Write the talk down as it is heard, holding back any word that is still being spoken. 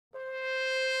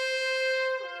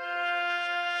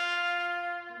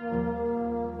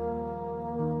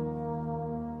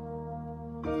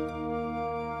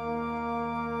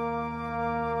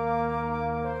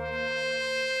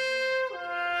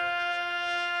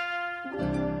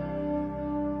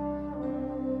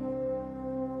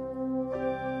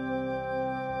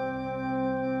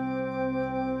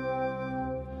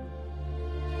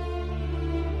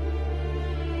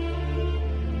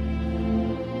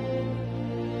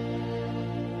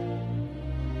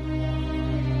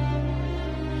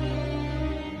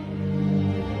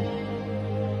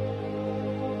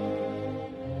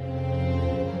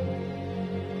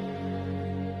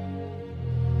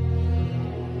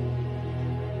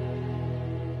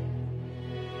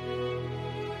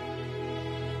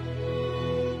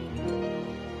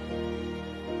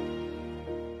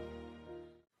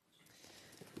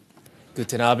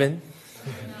Guten Abend.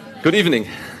 Good evening.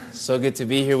 So good to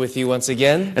be here with you once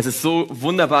again. Es ist so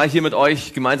wunderbar, hier mit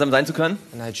euch gemeinsam sein zu können.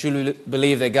 And I truly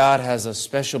believe that God has a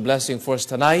special blessing for us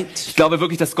tonight. Ich glaube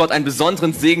wirklich, dass Gott einen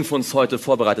besonderen Segen für uns heute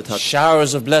vorbereitet hat.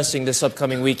 Showers of blessing this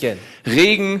upcoming weekend.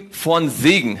 Regen von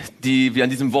Segen, die wir an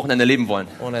diesem Wochenende erleben wollen.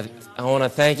 I want to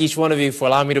thank each one of you for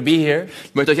allowing me to be here.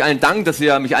 Ich möchte euch allen danken, dass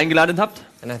ihr mich eingeladen habt.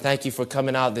 And I thank you for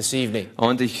coming out this evening.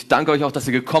 Und ich danke euch auch, dass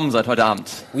ihr gekommen seid heute Abend.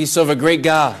 We serve a great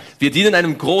God Wir dienen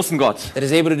einem großen Gott, that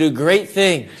is able to do great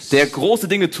things der große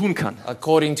Dinge tun kann.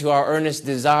 according to our earnest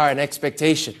desire and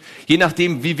expectation. Je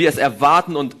nachdem, wie wir es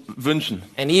erwarten und wünschen.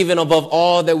 And even above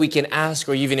all that we can ask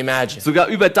or even imagine. Sogar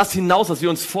über das hinaus, was wir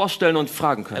uns vorstellen und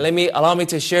fragen And können. allow me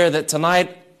to share that tonight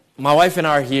my wife and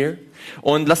I are here.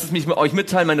 Und lasst es mich mit euch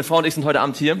mitteilen, meine Frau und ich sind heute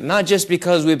Abend hier. Not just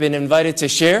because we've been invited to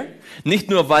share, Nicht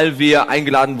nur, weil wir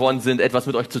eingeladen worden sind, etwas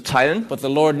mit euch zu teilen, but the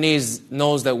Lord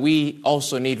knows that we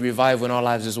also need revival in our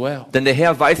lives as well. denn der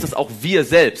Herr weiß, dass auch wir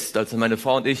selbst, also meine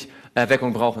Frau und ich,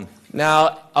 Erweckung brauchen. Now,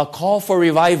 a call for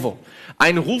revival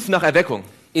Ein Ruf nach Erweckung.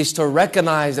 is to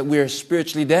recognize that we are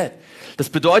spiritually dead. Das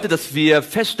bedeutet, dass wir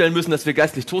feststellen müssen, dass wir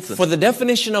geistlich tot sind. For the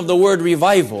definition of the word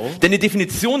revival, Denn die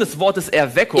Definition des Wortes it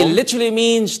Erweckung, literally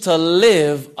means to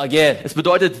live again. es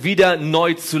bedeutet, wieder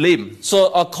neu zu leben.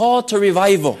 So a call to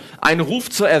revival Ein Ruf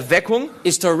zur Erweckung,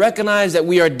 is to recognize that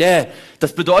we are dead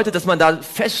das bedeutet, dass man da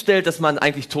feststellt, dass man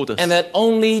eigentlich tot ist. and that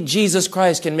only Jesus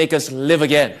Christ can make us live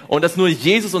again. Und dass nur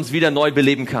Jesus uns wieder neu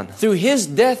beleben kann. Through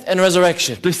his death and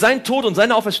resurrection, Durch seinen Tod und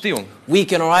seine Auferstehung, we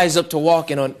can rise up to walk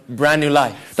in a brand new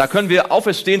life. da können wir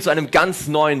auferstehen zu einem ganz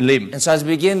neuen Leben. And so as we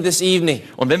begin this evening,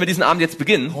 Und wenn wir diesen Abend jetzt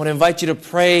beginnen, I want to invite you to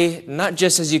pray not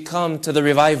just as you come to the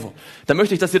revival, dann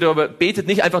möchte ich, dass ihr darüber betet,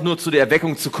 nicht einfach nur zu der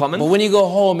Erweckung zu kommen, but when you go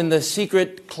home in the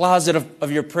secret closet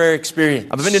of your prayer experience.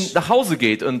 aber wenn ihr nach Hause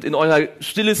geht und in euer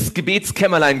stilles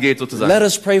Gebetskämmerlein geht sozusagen, Let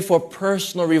us pray for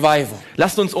personal revival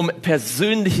lasst uns um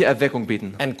persönliche Erweckung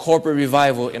beten and corporate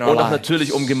revival in our und auch lives.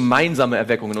 natürlich um gemeinsame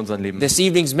Erweckung in unserem Leben. This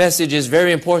evening's message is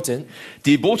very important.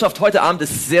 Die Botschaft heute Abend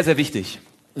ist sehr, sehr wichtig.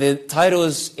 The title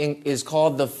is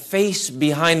called The Face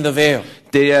Behind the Veil.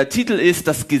 Der Titel ist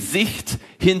Das Gesicht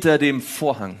hinter dem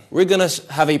Vorhang. We're going to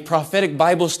have a prophetic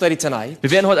Bible study tonight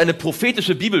Wir werden heute eine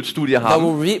prophetische Bibelstudie that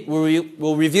haben,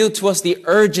 will reveal to us the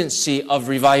urgency of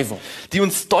revival. die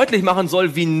uns deutlich machen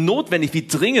soll, wie notwendig, wie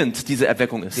dringend diese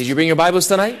Erweckung ist. Did you bring your Bibles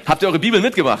tonight? Habt ihr eure Bibel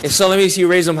mitgebracht? If so, let me see you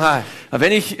raise them high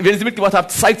Wenn ihr sie mitgebracht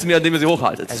habt, zeigt sie mir, indem ihr sie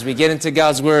hochhaltet. as we get into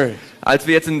God's Word. Wenn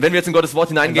wir jetzt in Gottes Wort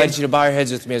I hineingehen, invite you to bow your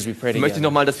heads with me as we pray möchte ich together.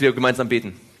 nochmal, dass wir gemeinsam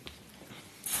beten.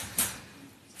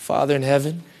 Father in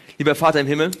heaven, Lieber Vater im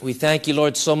Himmel, we thank you,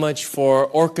 Lord, so much for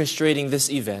orchestrating this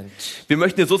event. wir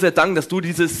möchten dir so sehr danken, dass du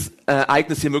dieses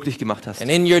Ereignis hier möglich gemacht hast.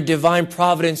 And in your divine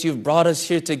providence, you've brought us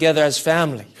here together as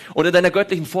family Und in deiner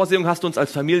göttlichen Vorsehung hast du uns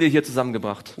als Familie hier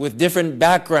zusammengebracht. with different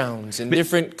backgrounds and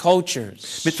different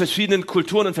cultures. Mit verschiedenen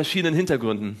Kulturen und verschiedenen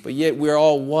Hintergründen. But yet we're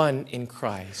all one in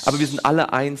Christ. Aber wir sind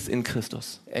alle eins in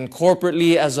Christus. And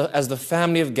corporately as the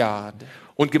family of God,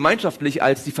 Und gemeinschaftlich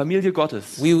als die Familie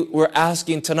Gottes. we're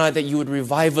asking tonight that you would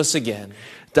revive us again.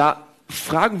 Da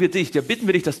fragen wir dich, da bitten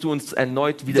wir dich, dass du uns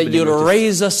erneut That you wiederbeleben would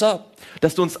möchtest. raise us up,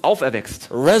 Dass du uns auferweckst.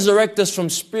 resurrect us from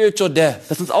spiritual death.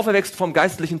 Dass du uns auferweckst vom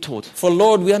geistlichen Tod. For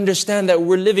Lord, we understand that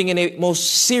we're living in a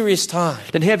most serious time.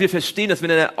 Denn Herr, wir verstehen, dass wir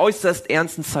in einer äußerst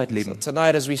ernsten Zeit leben.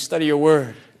 Tonight as we study your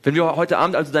word, Wenn wir heute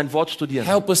Abend also dein Wort studieren,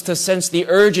 help us to sense the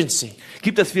urgency.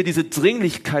 gib, dass wir diese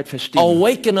Dringlichkeit verstehen.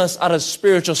 Awaken us out of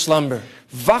spiritual slumber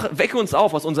Wecke uns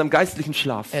auf aus unserem geistlichen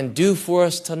Schlaf and do for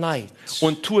us tonight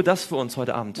und tue das für uns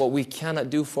heute Abend, what we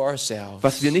cannot do for ourselves.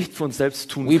 was wir nicht für uns selbst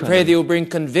tun We pray that können. you will bring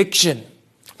conviction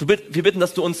Wir bitten,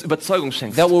 dass du uns Überzeugung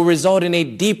schenkst, that will result in a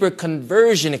deeper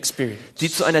conversion experience. die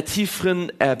zu einer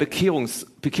tieferen Bekehrung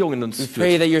in uns We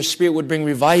pray führt. that your spirit would bring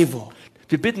revival.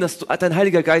 Wir bitten, dass dein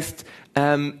Heiliger Geist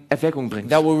Erweckung bringt,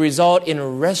 that will result in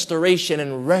restoration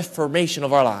and reformation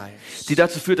of our lives. die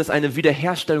dazu führt, dass eine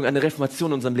Wiederherstellung, eine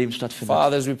Reformation in unserem Leben stattfindet.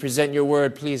 Father, as we present your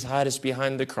word, please hide us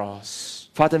behind the cross.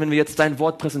 Vater, wenn wir jetzt dein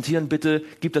Wort präsentieren, bitte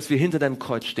gib, dass wir hinter deinem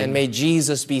Kreuz And stehen. may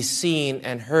Jesus be seen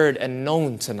and heard and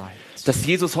known tonight. Dass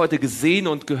Jesus heute gesehen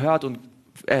und gehört und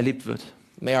erlebt wird.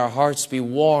 May our hearts be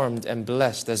warmed and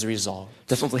blessed as a result.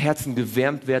 Dass unsere Herzen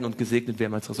gewärmt werden und gesegnet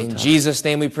werden als In Resultat. Jesus'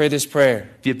 name we pray this prayer.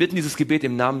 Wir bitten dieses Gebet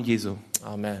im Namen Jesu.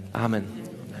 Amen. Amen.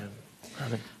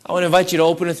 I want to invite you to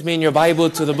open with me in your Bible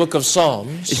to the book of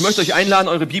Psalms. Ich möchte euch einladen,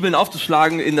 eure Bibeln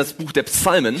aufzuschlagen in das Buch der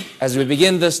Psalmen. As we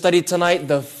begin the study tonight,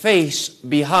 the face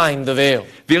behind the veil.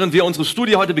 Während wir unsere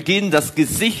Studie heute beginnen, das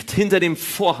Gesicht hinter dem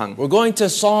Vorhang. We're going to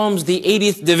Psalms, the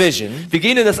 80th division. Wir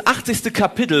gehen in das 80.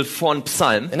 Kapitel von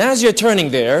Psalm. And as you're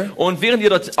turning there, Und während ihr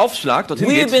dort aufschlagt, dorthin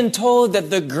we've geht, been told that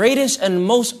the greatest and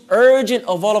most urgent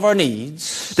of all of our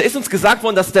needs da ist uns gesagt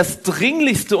worden, dass das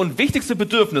dringlichste und wichtigste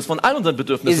Bedürfnis von all unseren is a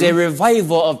Bedürfnissen,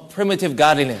 revival of primitive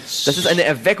godliness. das ist eine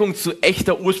Erweckung zu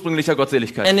echter, ursprünglicher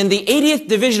Gottseligkeit. And in the 80th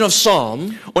division of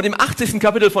Psalm, Und im 80.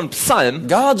 Kapitel von Psalm,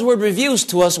 God's word reveals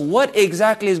to us what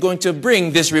exactly is going to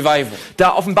bring this revival.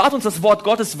 da offenbart uns das Wort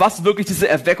Gottes, was wirklich diese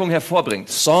Erweckung hervorbringt.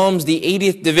 Psalms, the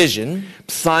 80th division,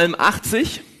 Psalm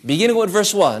 80, beginning with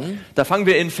verse 1. da fangen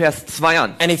wir in Vers 2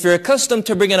 an. And if you're accustomed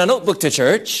to bringing a notebook to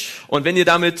church, Und wenn ihr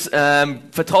damit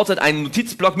vertraut seid, einen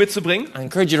Notizblock mitzubringen, I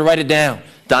encourage you to write it down.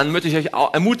 dann möchte ich euch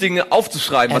ermutigen,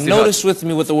 aufzuschreiben, was And ihr hört. notice with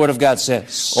me what the word of God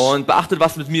says. Und beachtet,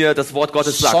 was mit mir das Wort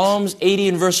Gottes sagt. Psalms 80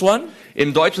 and verse 1.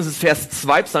 Im Deutschen ist es Vers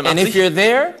 2, Psalm And if 80. you're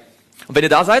there, Und wenn ihr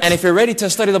da seid and if you're ready to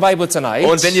study the Bible tonight,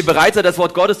 und wenn ihr bereit seid, das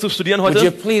Wort Gottes zu studieren would you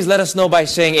heute, please let us know by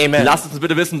saying amen. lasst uns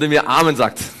bitte wissen, indem ihr Amen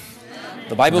sagt.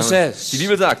 The Bible Die says,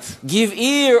 Bibel sagt, give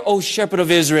ear, O shepherd of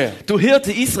Israel, du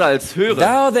Hirte Israels, höre,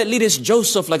 thou that leadest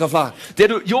Joseph like a flock, der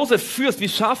du Josef führst wie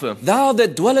Schafe, thou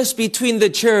that dwellest between the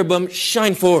cherubim,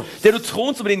 shine forth. der du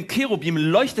thronst über den Cherubim,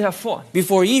 leuchte hervor.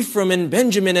 Before Ephraim and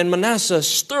Benjamin and Manasseh,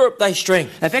 stir up thy strength,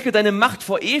 Erwecke deine Macht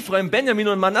vor Ephraim, Benjamin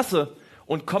und Manasse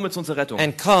und komme zu unserer Rettung.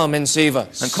 and come and save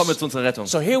us. Dann komme zu unserer Rettung.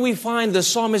 So here we find the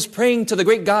psalmist praying to the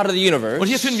great God of the universe, Und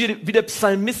hier finden wir, wie der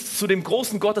Psalmist zu dem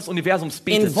großen Gott des Universums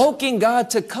betet. invoking God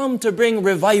to come to bring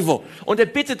revival, Und er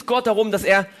bittet Gott darum, dass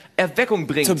er Erweckung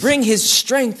bringt, to bring his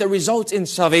strength that results in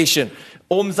salvation.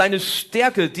 um seine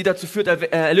Stärke, die dazu führt,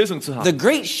 Erlösung zu The haben.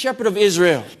 great shepherd of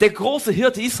Israel, Der große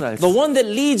Hirte Israels, the one that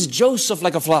leads Joseph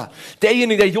like a flock.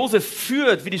 derjenige, der Josef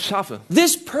führt wie die Schafe.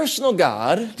 This personal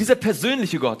God Dieser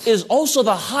persönliche Gott, is also the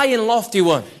high and lofty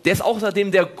one, der ist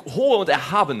außerdem der hohe und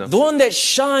erhabene, the one that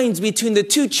shines between the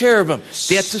two cherubims,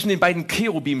 der zwischen den beiden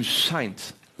Cherubim scheint.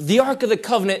 the Ark of the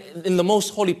Covenant in the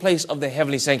most holy place of the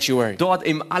heavenly sanctuary. Dort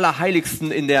im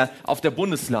Allerheiligsten auf der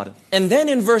Bundeslade. And then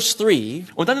in verse 3,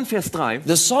 Und dann in Vers 3,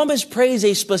 the psalmist prays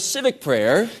a specific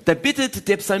prayer. da bittet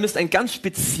der Psalmist ein ganz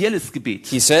spezielles Gebet.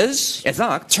 He says, Er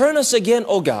sagt, turn us again,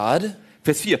 O God,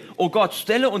 Vers 4, O Gott,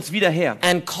 stelle uns wieder her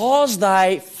and cause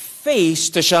thy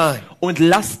face to shine. und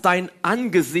lass dein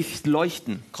Angesicht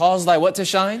leuchten. Cause thy what to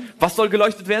shine? Was soll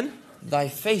geleuchtet werden? Thy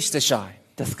face to shine.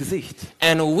 Das Gesicht.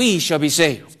 And we shall be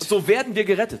saved. So werden wir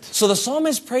gerettet. So the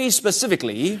psalmist prays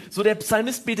specifically So der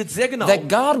Psalmist betet sehr genau, that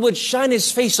God would shine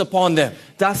his face upon them.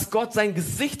 dass Gott sein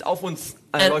Gesicht auf uns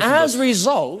And leuchten as a wird.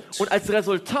 result, Und als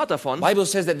Resultat davon, the Bible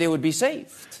says that they would be saved.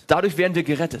 dadurch werden wir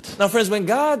gerettet. Now friends, when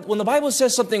the Bible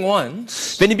says something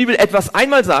once, Wenn die Bibel etwas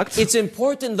einmal sagt, it's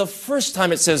important the first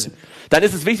time it says it. dann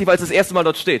ist es wichtig, weil es das erste Mal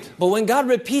dort steht. But when God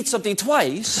repeats something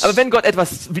twice, Aber wenn Gott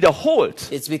etwas wiederholt,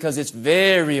 it's because it's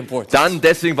very important. dann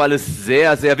deswegen, weil es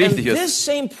sehr, sehr And wichtig ist. this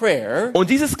same prayer Und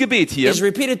dieses Gebet hier, is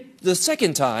repeated the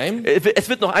second time es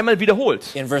wird noch einmal wiederholt.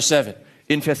 in verse 7.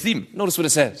 In Vers 7, Notice what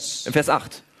it says. in Vers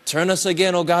 8. Turn us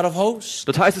again, O God of hosts,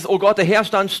 Dort heißt es, O Gott, der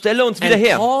Herrstand, stelle uns wieder and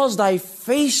her cause thy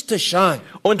face to shine,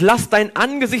 und lass dein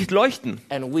Angesicht leuchten.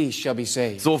 and we shall be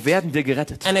saved. So werden wir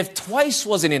gerettet. And if twice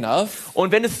wasn't enough,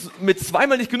 Und wenn es mit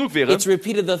zweimal nicht genug wäre, it's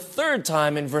repeated the third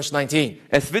time in verse 19.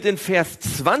 es wird in Vers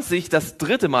 20 das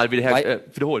dritte Mal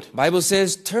wiederholt. Bible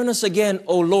says, turn us again,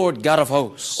 O Lord God of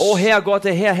hosts. O Herr Gott,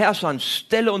 der Herr Herrschand,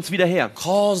 stelle uns wieder her.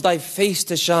 Cause thy face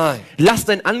to shine, Lass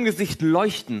dein Angesicht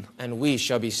leuchten. and we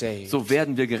shall be saved. So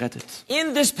werden wir gerettet.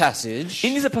 In this passage,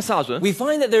 In dieser Passage, we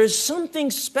find that there is something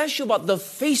special about the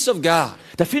face of God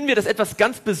da finden wir, dass etwas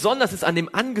ganz Besonderes ist an dem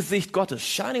Angesicht Gottes.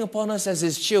 shining upon us as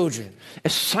his children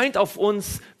Es scheint auf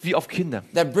uns wie auf Kinder.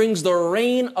 that brings the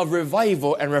rain of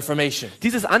revival and reformation,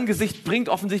 Dieses Angesicht bringt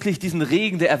offensichtlich diesen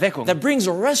Regen der Erweckung. that brings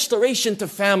restoration to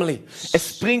families,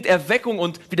 Es bringt Erweckung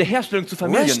und Wiederherstellung zu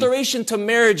Familien. restoration to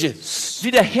marriages,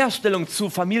 Wiederherstellung zu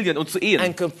Familien und zu Ehen.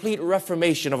 and complete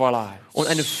reformation of our lives. Und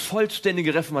eine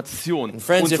vollständige Reformation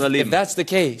Friends, unserer if Leben. that's the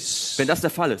case, Wenn das der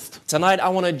Fall ist. tonight I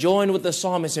want to join with the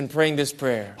psalmist in praying this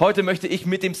prayer, Heute möchte ich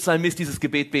mit dem Psalmist dieses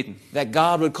Gebet beten. that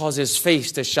God would cause his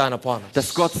face to shine upon us.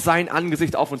 Dass Gott sein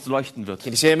Angesicht auf uns leuchten wird.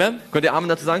 Can you say amen? Könnt ihr Amen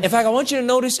dazu sagen? In fact, I want you to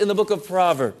notice in the book of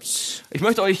Proverbs, Ich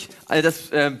möchte euch das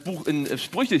Buch in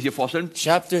Sprüche hier vorstellen.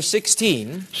 chapter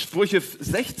 16, Sprüche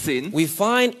 16. we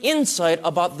find insight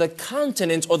about the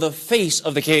countenance or the face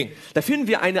of the king. Da finden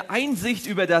wir eine Einsicht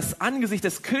über das Angesicht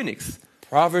des Königs.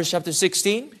 Proverbs chapter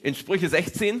 16, In Sprüche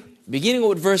 16, beginning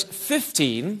with verse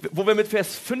 15. wo wir mit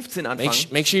Vers 15 anfangen.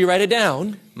 Make sure you write it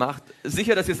down. Macht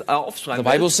sicher, dass ihr es The aufschreiben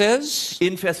Bible werdet. says,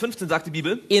 In Vers 15 sagt die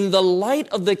Bibel, in the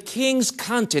light of the king's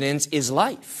countenance is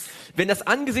life, wenn das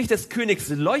Angesicht des Königs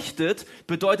leuchtet,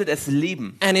 bedeutet es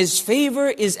Leben. and his favor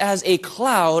is as a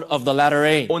cloud of the latter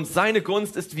rain. Und seine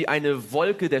Gunst ist wie eine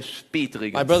Wolke der My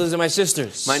Spätregens. brothers and my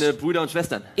sisters, Meine Brüder und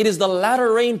Schwestern, it is the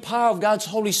latter rain power of God's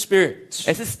Holy Spirit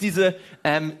es ist diese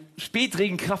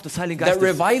Spätregenkraft des Heiligen that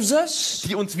Geistes, revives us,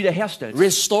 die uns wiederherstellt,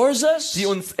 restores us, die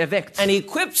uns erweckt and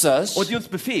equips us und die uns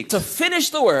befähigt, to finish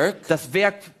the work das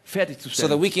Werk so that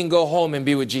fertigzustellen, we can go home and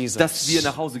be with dass wir Jesus.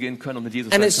 nach Hause gehen können und mit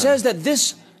Jesus And sein it können. says that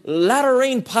this latter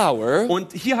rain power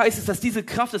Und hier heißt es, dass diese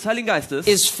Kraft des Heiligen Geistes,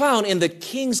 is found in the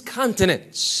king's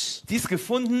countenance. die ist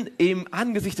gefunden im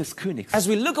Angesicht des Königs. As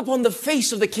we look upon the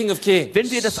face of the King of Kings,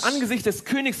 Wenn wir das Angesicht des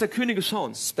Königs der Könige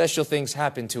schauen, special things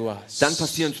happen to us. dann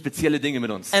passieren spezielle Dinge mit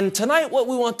uns. And tonight what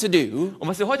we want to do Und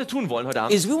was wir heute tun wollen, heute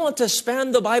Abend, is we want to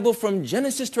span the Bible from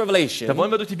Genesis to da Revelation. wollen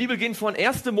wir durch die Bibel gehen von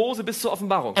 1. Mose bis zur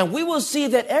Offenbarung. And we will see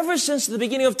that ever since the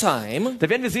beginning of time, Da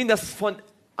werden wir sehen, dass von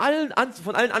allen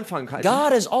Anfangheiten,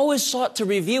 God has always sought to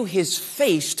reveal his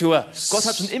face to Gott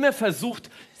hat schon us. immer versucht,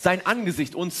 sein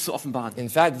Angesicht uns zu offenbaren. In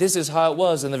fact, this is how it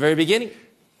was in the very beginning.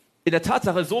 In der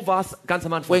Tatsache, so war es ganz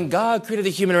am Anfang. When God created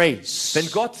the human race, Wenn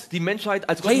Gott die Menschheit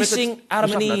als Gott placing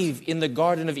Adam and geschaffen hat, Eve in the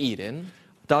Garden of Eden,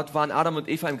 dort waren Adam und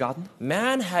Eva im Garten,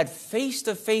 man had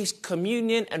face-to-face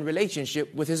communion and relationship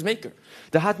with his maker.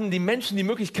 da hatten die Menschen die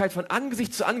Möglichkeit, von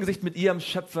Angesicht zu Angesicht mit ihrem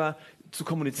Schöpfer zu There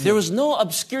kommunizieren. was no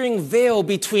obscuring veil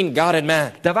between God and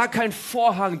man. Da war kein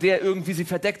Vorhang, der irgendwie sie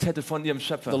verdeckt hätte von ihrem The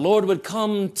Schöpfer. Lord would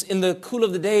come in the cool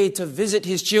of the day to visit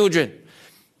his children.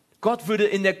 Gott würde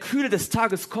in der Kühle des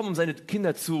Tages kommen, um seine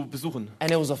Kinder zu besuchen.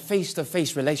 And it was a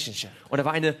face-to-face relationship. Und da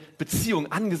war eine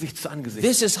Beziehung Angesicht zu Angesicht.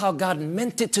 This is how God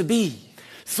meant it to be.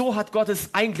 So hat Gott es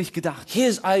eigentlich gedacht.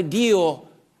 His ideal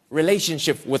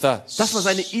relationship with us. Das war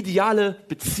seine ideale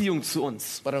Beziehung zu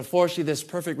uns. But unfortunately, this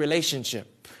perfect relationship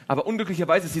Aber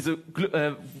unglücklicherweise ist diese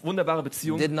wunderbare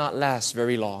Beziehung did not last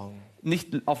very long. nicht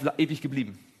auf ewig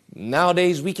geblieben.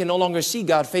 Nowadays, we can no longer see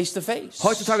God face to face.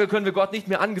 Heutzutage können wir Gott nicht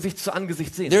mehr Angesicht zu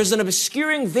Angesicht sehen. There's an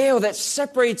obscuring veil that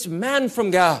separates man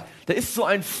from God. Da ist so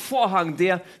ein Vorhang,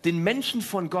 der den Menschen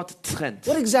von Gott trennt.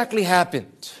 What exactly happened?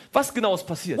 Was genau ist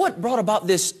passiert? What brought about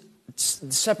this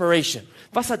separation?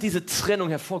 Was hat diese Trennung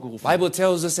The hervorgerufen? Bible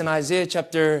tells us in Isaiah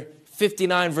chapter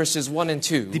 59 verses 1 and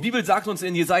 2. Die Bibel sagt uns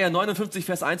in Jesaja 59,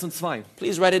 Vers 1 und 2.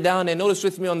 Please write it down and notice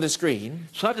with me on the screen.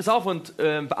 Schreibt es auf und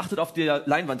beachtet auf der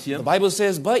Leinwand hier. The Bible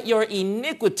says, but your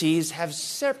iniquities have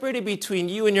separated between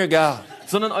you and your God.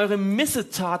 Sondern eure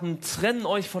Missetaten trennen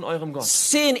euch von eurem Gott.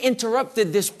 Sin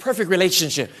interrupted this perfect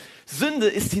relationship. Sünde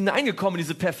ist hineingekommen in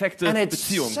diese perfekte And it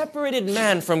Beziehung. separated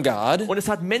man from God. Und es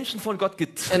hat Menschen von Gott And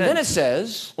then it getrennt.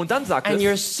 says, Und dann sagt and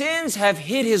your es, sins have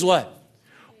hid his what?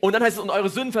 und dann heißt es, und eure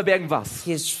Sünden verbergen was?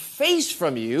 His face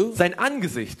from you, Sein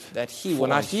Angesicht, that he will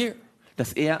not hear.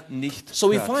 das er nicht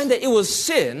So we hört. find that it was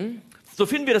sin So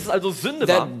finden wir, dass es also Sünde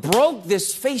war, that broke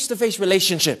this face-to-face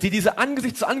relationship die diese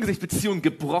Angesicht-zu-Angesicht-Beziehung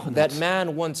gebrochen that hat,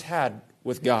 man once had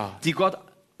with God. die Gott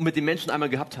mit den Menschen einmal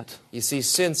gehabt hat. You see,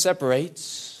 sin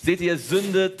separates. Seht ihr,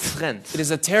 Sünde trennt. It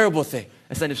is a terrible thing.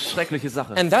 Es ist eine schreckliche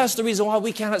Sache. And that's the reason why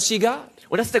we cannot see God.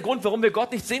 Und das ist der Grund, warum wir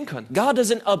Gott nicht sehen können. God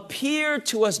doesn't appear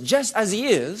to us just as he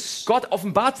is Gott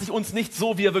offenbart sich uns nicht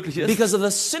so, wie er wirklich ist, because of the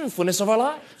sinfulness of our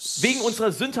lives. wegen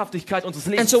unserer Sündhaftigkeit unseres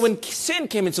And Lebens. so when sin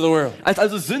came into the world, Als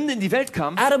also Sünde in die Welt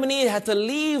kam, Adam and Eve had to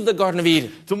leave the Garden of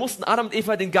Eden. so mussten Adam und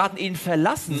Eva den Garten Eden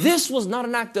verlassen. This was not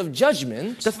an act of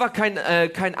judgment, Das war kein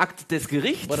Akt des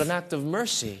Gerichts, but an act of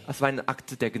mercy. das war ein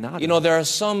Akt der Gnade. You know, there are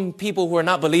some people who are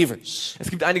not believers, Es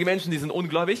gibt einige Menschen, die sind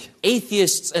ungläubig,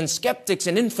 atheists and skeptics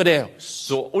and infidels.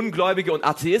 so Ungläubige und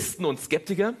Atheisten und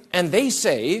Skeptiker. And they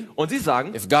say, Und sie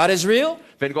sagen, if God is real,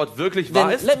 wenn Gott wirklich wahr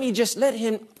then ist, let me just let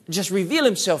him just reveal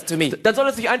himself to me. Dann soll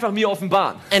er sich einfach mir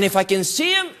offenbaren. And if I can see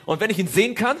him, Und wenn ich ihn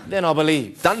sehen kann, then I'll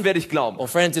believe. dann werde ich glauben. Well,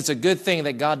 friends, it's a good thing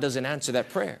that God doesn't answer that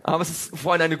prayer. Aber es ist,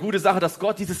 Freunde, eine gute Sache, dass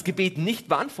Gott dieses Gebet nicht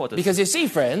beantwortet. Because you see,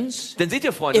 friends, Denn seht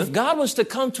ihr, Freunde, if God was to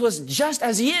come to us just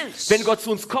as he is, wenn Gott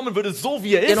zu uns kommen würde, so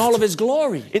wie er in all of ist, his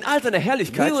glory, in all seiner we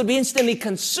Herrlichkeit, would be instantly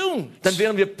consumed. dann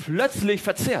wären wir plötzlich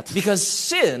verzehrt. Because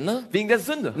sin Wegen der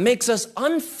Sünde. makes us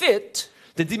unfit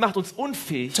Denn sie macht uns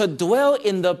unfähig. to dwell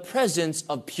in the presence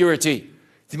of purity.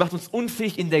 Sie macht uns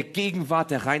unfähig, in der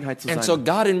Gegenwart der Reinheit zu And so sein.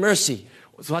 God in mercy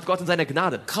So hat Gott in seiner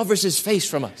Gnade covers his face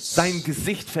from us sein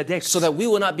Gesicht verdeckt, so that we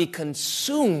will not be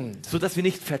consumed sodass wir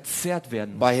nicht verzehrt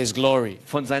werden by his glory.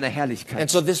 von seiner Herrlichkeit. And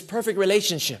so this perfect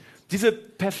relationship, Diese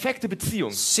perfekte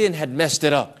Beziehung sin had messed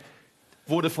it up.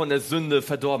 wurde von der Sünde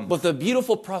verdorben. But the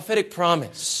beautiful prophetic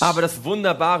promise Aber das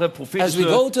wunderbare As we prophetische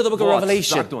go to the book of Wort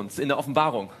Revelation, sagt uns in der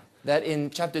Offenbarung, that in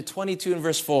chapter 22 and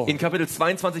verse 4, in Kapitel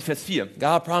 22, Vers 4,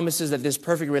 God promises that this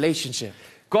perfect relationship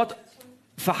Gott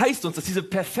verheißt uns, dass diese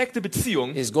perfekte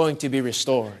Beziehung is going to be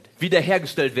restored.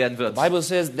 wiederhergestellt werden wird. The Bible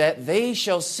says that they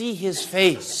shall see his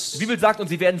face Die Bibel sagt uns,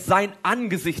 sie werden sein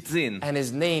Angesicht sehen and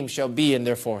his name shall be in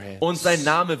their forehead. und sein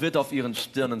Name wird auf ihren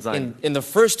Stirnen sein. In the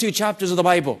first two chapters of the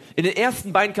Bible, In den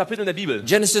ersten beiden Kapiteln der Bibel,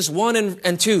 Genesis 1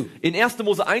 and 2, in 1.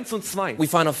 Mose 1 und 2, we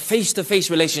find a face-to-face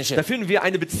da relationship. finden wir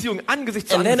eine Beziehung Angesicht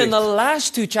zu And then in the Angesicht.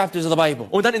 last two chapters of the Bible,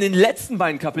 Und dann in den letzten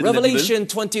beiden Kapiteln der Bibel, Revelation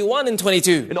 21 and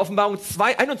 22, in Offenbarung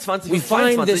 21 we und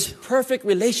find this 22, perfect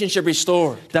relationship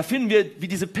restored. da finden wir, wie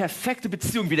diese perfekte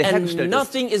Beziehung And wiederhergestellt ist.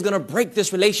 nothing is going to break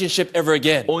this relationship ever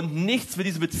again. Und nichts wird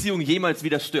diese Beziehung jemals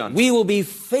wieder stören. We will be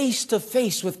face to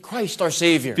face with Christ our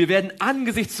Savior Wir werden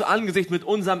Angesicht zu Angesicht mit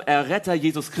unserem Erretter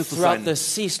Jesus Christus throughout sein. the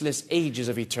ceaseless ages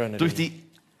of Durch eternity. die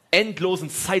endlosen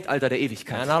Zeitalter der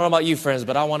Ewigkeit. And I don't know about you, friends,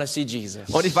 but I want to see Jesus.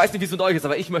 Und ich weiß nicht, wie es mit euch ist,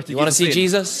 aber ich möchte You want to see Jesus sehen.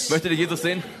 Jesus? Möchtet ihr Jesus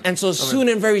sehen? And so soon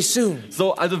and very soon,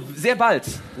 So, also sehr bald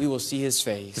we will see his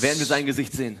face. werden wir sein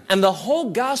Gesicht sehen. And the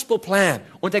whole gospel plan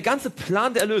Und der ganze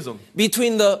Plan der Erlösung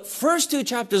between the first two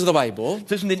chapters of the Bible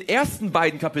zwischen den ersten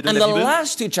beiden Kapiteln and der the Bibel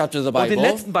last two chapters of the und den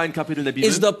Bible letzten beiden Kapiteln der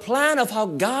is Bibel, the plan of how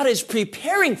God is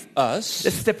preparing us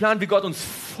das ist der Plan, wie Gott uns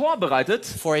vorbereitet,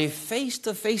 for a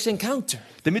face-to-face encounter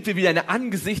damit wir wieder eine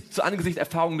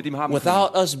Angesicht-zu-Angesicht-Erfahrung mit ihm haben können.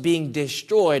 without us being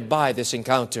destroyed by this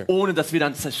encounter. Ohne dass wir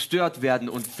dann zerstört werden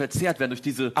und verzehrt werden durch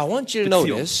diese I want you to Beziehung.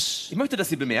 notice Ich möchte,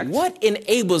 dass ihr bemerkt, what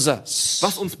enables us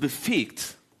was uns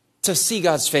befähigt, to see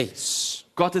God's face.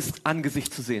 Gottes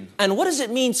Angesicht zu sehen. And what does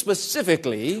it mean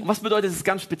specifically Und was bedeutet es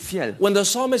ganz speziell, when the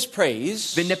psalmist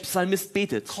prays, wenn der Psalmist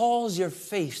betet, cause your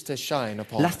face to shine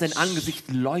upon lass dein us? Angesicht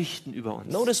leuchten über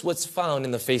uns. Notice what's found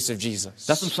in the face of Jesus.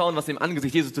 Lass uns schauen, was im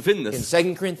Angesicht Jesu zu finden In ist.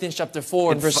 2 Corinthians chapter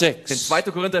 4 and verse In 6. 2.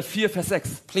 Korinther 4, Vers 6.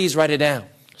 Please write it down.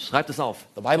 Schreibt es auf.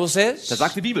 The Bible Da says,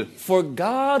 sagt die Bibel, for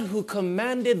God who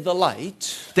commanded the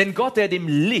light denn Gott, der dem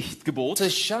Licht gebot, to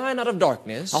shine out of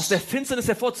darkness, aus der Finsternis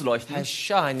hervorzuleuchten, has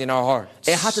shined in our hearts.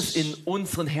 er hat es in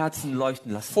unseren Herzen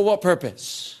leuchten lassen. For what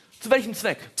purpose? Zu welchem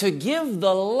Zweck? To give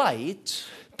the light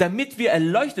Damit wir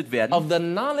erleuchtet werden of the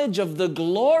knowledge of the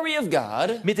glory of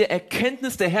God. mit der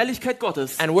Erkenntnis der Herrlichkeit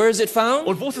Gottes. And where is it found?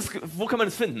 Und wo kann man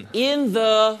es finden? In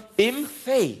the Im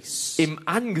face Im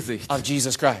Angesicht of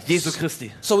Jesus Christ. Jesu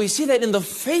Christi. So we see that in the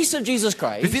face of Jesus Wir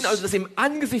Christ sehen also, dass im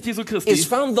Angesicht Jesu is Christi,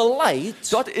 found the light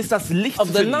dort ist das Licht of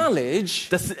zu the finden. knowledge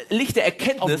Das Licht der of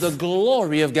Erkenntnis the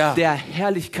glory of God. der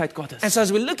Herrlichkeit Gottes. And so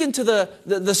as we look into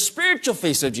the spiritual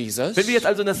face of Jesus, Wenn wir jetzt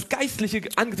also in das geistliche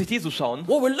Angesicht Jesu schauen,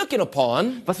 what we're looking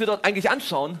upon was wir dort eigentlich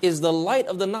anschauen, is the light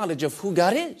of the knowledge of who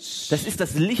God is. das ist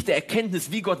das Licht der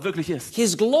Erkenntnis, wie Gott wirklich ist.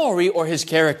 His glory or his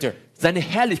character. Seine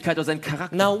Herrlichkeit oder sein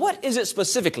Charakter. Now what is it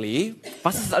specifically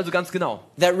Was ist es also ganz genau?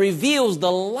 that reveals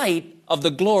the light of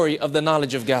the glory of the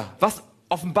knowledge of God? Was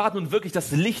offenbart nun wirklich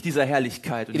das Licht dieser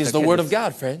Herrlichkeit? Und It is dieser the word of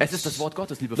Erkenntnis? God, friends. Es ist das Wort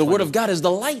Gottes, liebe The word Freunde. of God is the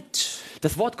light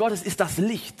Das Wort Gottes ist das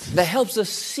Licht, that helps us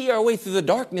see our way through the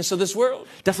darkness of this world.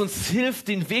 das uns hilft,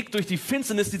 den Weg durch die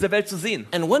Finsternis dieser Welt zu sehen.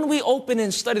 And when we open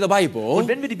and study the Und Bible,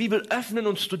 wenn wir die Bibel öffnen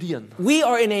und studieren, we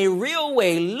are in a real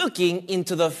way looking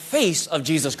into the face of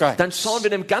Jesus Christ. dann schauen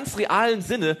wir in einem ganz realen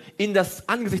Sinne in das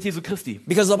Angesicht Jesu Christi.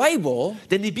 Because the Bible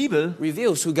Denn die Bibel,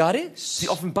 reveals who God is. sie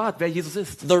offenbart, wer Jesus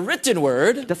ist. The written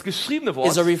word Das geschriebene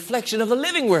is a Wort reflection of the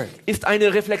living word. ist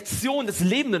eine Reflexion des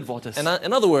lebenden Wortes. And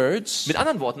in other words, Mit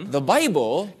anderen Worten, the Bible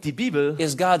die Bibel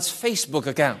is God's Facebook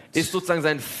account. ist sozusagen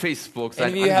sein Facebook,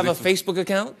 sein Any of you have a Angesicht. Facebook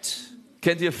account?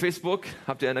 Kennt ihr Facebook?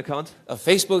 Habt ihr einen Account? A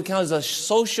Facebook account is a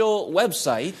social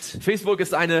website Facebook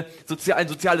ist ein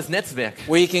soziales Netzwerk.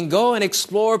 where you can go and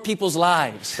explore people's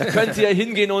lives. Da könnt ihr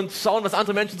hingehen und schauen, was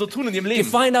andere Menschen so tun in ihrem You Leben.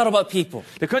 find out about people.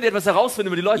 Da könnt ihr etwas herausfinden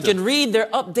über die You Leute. can read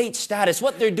their update status,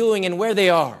 what they're doing and where they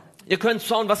are. Ihr könnt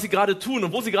schauen, was sie gerade tun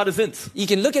und wo sie gerade sind. You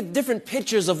can look at different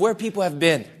pictures of where people have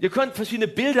been. Ihr könnt verschiedene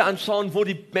Bilder anschauen, wo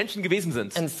die Menschen gewesen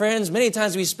sind. And friends, many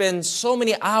times we spend so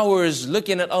many hours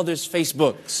looking at others'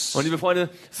 Facebooks. Und liebe Freunde,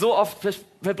 so oft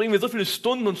verbringen wir so viele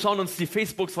Stunden und schauen uns die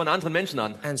Facebooks von anderen Menschen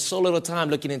an. And so little time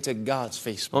looking into God's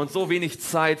Facebook. Und so wenig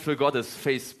Zeit für Gottes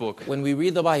Facebook. When we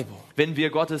read the Bible, Wenn wir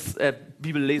Gottes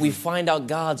Bibel we lesen, find out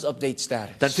God's update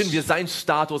status. dann finden wir seinen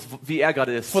Status, wie er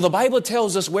gerade ist. For the Bible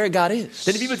tells us where God is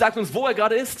Denn die Bibel sagt uns, wo er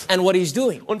gerade ist and what he's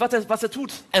doing und was er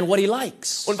tut and what he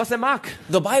likes. und was er mag.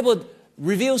 The Bible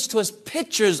reveals to us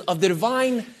pictures of the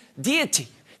divine deity.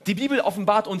 Die Bibel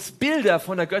offenbart uns Bilder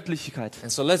von der Göttlichkeit.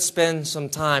 And so let's spend some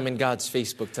time in God's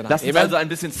Facebook tonight. Lass uns Amen? also ein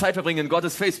bisschen Zeit verbringen in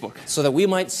Gottes Facebook, So that we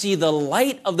might see the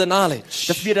light of the knowledge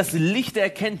dass wir das Licht der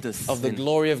Erkenntnis of the sehen,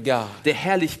 glory of God. der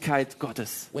Herrlichkeit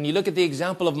Gottes. When you look at the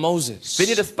example of Moses, Wenn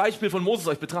ihr das Beispiel von Moses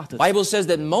euch betrachtet, the Bible says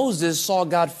that Moses saw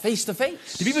God face to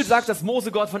face. die Bibel sagt, dass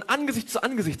Mose Gott von Angesicht zu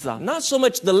Angesicht sah. Not so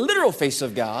much the literal face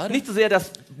of God, Nicht so sehr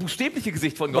das buchstäbliche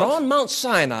Gesicht von but Gott, on Mount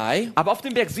Sinai, aber auf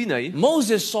dem Berg Sinai,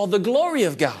 Moses saw the glory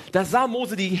of God. da sah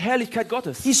Mose die Herrlichkeit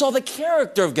Gottes. He saw the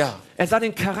character of God. Er sah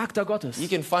den Charakter Gottes. You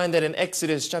can find that in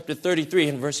Exodus chapter 33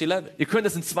 and verse 11. Ihr könnt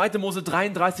es in 2. Mose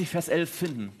 33, Vers 11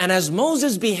 finden. And as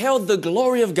Moses beheld the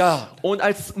glory of God, Und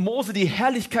als Mose die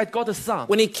Herrlichkeit Gottes sah,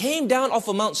 when he came down off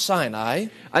of Mount Sinai,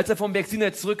 als er vom Berg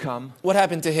Sinai zurückkam, what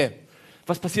happened to him?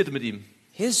 was passierte mit ihm?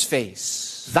 His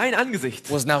face Sein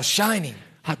Angesicht was now shining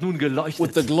hat nun with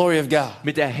geleuchtet the glory of God.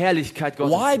 mit der Herrlichkeit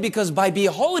Gottes. Why? Because by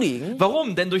beholding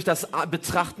Warum? Denn durch das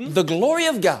Betrachten, the glory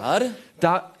of God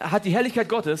da hat die Herrlichkeit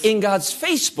Gottes in God's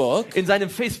Facebook, in seinem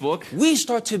Facebook we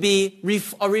start to be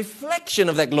a reflection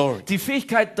of that glory. die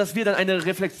Fähigkeit, dass wir dann eine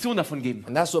Reflexion davon geben.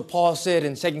 And that's what Paul said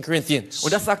in 2 Corinthians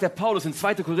Und das sagt der Paulus in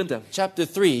 2. Korinther, chapter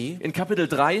 3 in Kapitel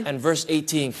 3, and verse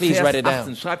 18. Please Vers write it 18.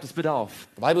 down. Schreibt es bitte auf.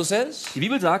 The Bible says, Die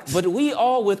Bibel sagt, but we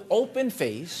all with open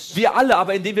face, wir alle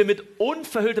aber, indem wir mit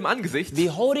unverhülltem Angesicht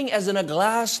beholding as in a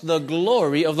glass the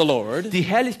glory of the Lord, die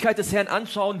Herrlichkeit des Herrn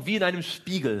anschauen wie in einem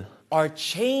Spiegel. are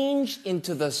changed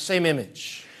into the same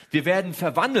image. Wir werden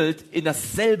verwandelt in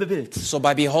dasselbe Bild. So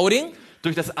by beholding,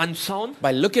 Durch das Anschauen,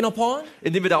 by looking upon,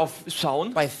 indem wir darauf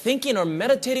schauen, by thinking or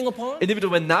meditating upon, indem wir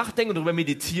darüber nachdenken und darüber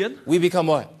meditieren, we become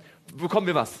what? bekommen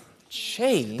wir was?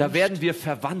 Changed Da werden wir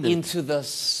verwandelt. into the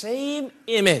same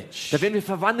image. Da werden wir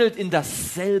verwandelt in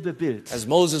dasselbe Bild. As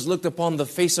Moses looked upon the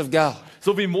face of God,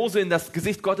 So wie Mose in das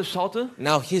Gesicht Gottes schaute,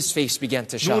 now his face began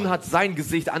to nun shine hat sein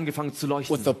Gesicht angefangen zu with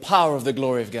leuchten. the power of the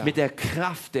glory of God. Mit der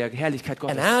Kraft der Herrlichkeit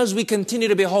And Gottes. as we continue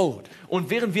to behold, Und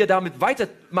während wir damit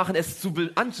weitermachen, es we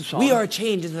anzuschauen, are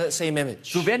changed into that same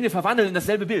image. so werden wir verwandelt in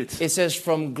dasselbe Bild. It says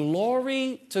from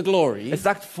glory to glory, Es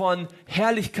sagt von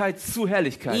Herrlichkeit zu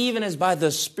Herrlichkeit, even as by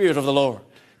the Spirit of the Lord.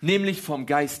 nämlich vom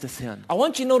Geist des Herrn. I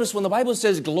want you to notice when the Bible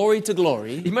says glory to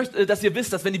glory, Ich möchte, dass ihr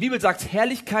wisst, dass wenn die Bibel sagt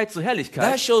Herrlichkeit zu that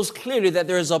Herrlichkeit, shows clearly that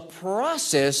there is a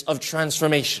process of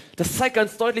transformation. das zeigt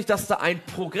ganz deutlich, dass da ein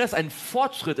Progress, ein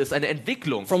Fortschritt ist, eine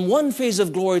Entwicklung. From one phase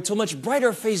of glory to a much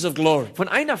brighter phase of glory. Von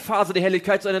einer Phase der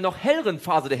Herrlichkeit zu einer noch helleren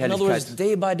Phase der In other words, Herrlichkeit.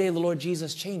 day by day, the Lord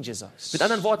Jesus changes us, Mit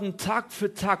anderen Worten, Tag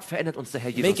für Tag verändert uns der Herr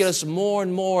making Jesus. us more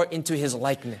and more into His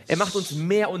likeness. Er macht uns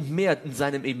mehr und mehr in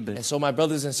seinem Ebenbild. And so, my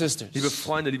brothers and Liebe sisters,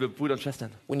 Freunde, liebe Brüder und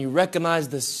Schwestern, when you recognize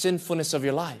the sinfulness of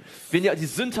your life, wenn ihr die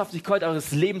Sündhaftigkeit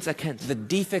eures Lebens erkennt, the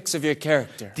defects of your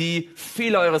character, die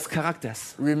Fehler eures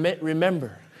Charakters,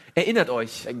 remember erinnert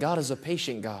euch, that God is a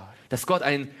patient God. dass Gott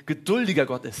ein geduldiger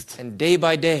Gott ist. And day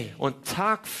by day, Und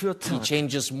Tag für He Tag,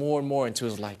 changes more and more into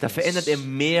His da likeness. verändert er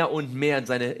mehr und mehr in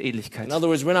seine Ähnlichkeit. In other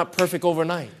words, we're not perfect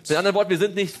overnight. Mit anderen Worten, wir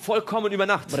sind nicht vollkommen über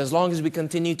Nacht. But as long as we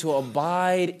continue to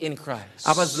abide in Christ,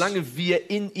 Aber solange wir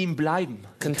in ihm bleiben,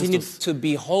 in continue Christus, to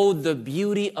behold the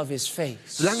beauty of His face,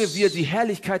 solange wir die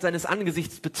Herrlichkeit seines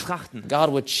Angesichts betrachten,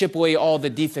 God would chip away all the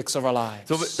defects of our lives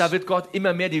so, da wird Gott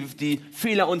immer mehr die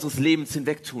Fehler unseres Lebens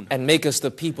hinwegtun. and make us the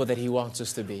people that He wants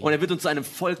us to be. Und er wird uns zu einem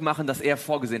Volk machen, das er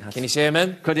vorgesehen hat. Can you say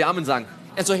amen? Könnt ihr Amen sagen?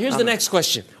 And so here's the next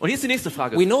question. Und hier ist die nächste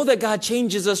Frage. We know that God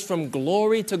changes us from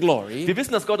glory to glory, Wir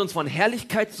wissen, dass Gott uns von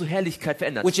Herrlichkeit zu Herrlichkeit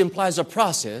verändert, which implies a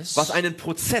process. was einen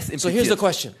Prozess So here's the impliziert.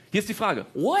 question. Hier ist die Frage.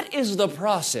 What is the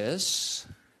process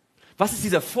Was ist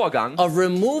dieser Vorgang? of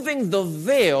removing the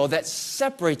veil that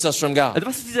separates us from God? Also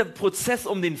was ist dieser Prozess,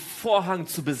 um den Vorhang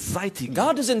zu beseitigen?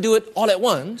 God doesn't do it all at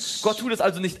once, Gott tut es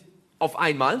also nicht auf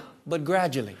einmal, but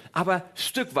gradually. aber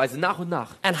stückweise, nach und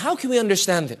nach. And how can we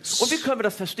understand this? Und wie können wir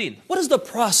das verstehen? What is the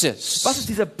process Was ist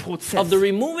dieser of Prozess the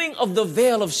removing of the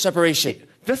veil of separation?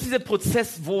 Das ist dieser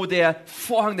Prozess, wo der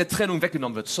Vorhang der Trennung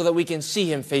weggenommen wird, so that we can see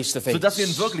him face to face. sodass wir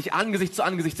ihn wirklich Angesicht zu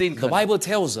Angesicht sehen The können. Bible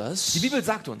tells Die us Bibel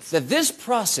sagt uns, that this dass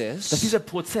process dieser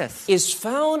Prozess, is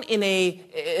found in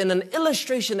an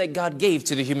illustration that God gave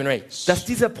to the human race. dass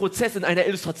dieser Prozess in einer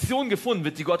Illustration gefunden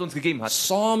wird, die Gott uns gegeben hat.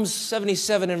 Psalms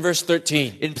 77 and verse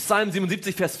 13. In Psalm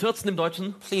 77, Vers 14 im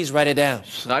Deutschen, Please write it down.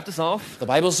 schreibt es auf. The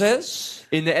Bible says,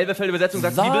 In der Elberfelder Übersetzung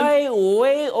sagt die Bibel, thy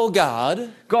way, O God,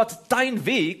 Gott, dein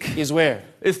Weg is where?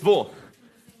 ist wo?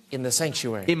 In the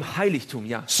sanctuary. Im Heiligtum,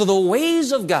 ja. So the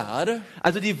ways of God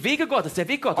Also die Wege Gottes, der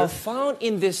Weg are Gottes, found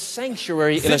in this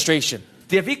sanctuary illustration.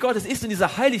 der Weg Gottes ist in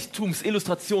dieser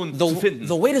Heiligtumsillustration zu The finden.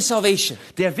 way to salvation.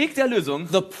 Der Weg der Lösung,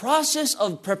 The process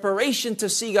of preparation to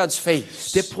see God's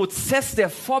face der Prozess der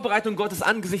Vorbereitung Gottes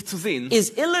Angesicht zu sehen,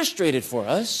 is illustrated for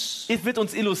us wird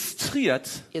uns illustriert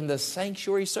in the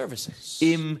sanctuary services.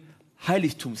 im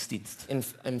Heiligtumsdienst.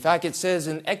 In fact, it says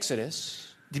in Exodus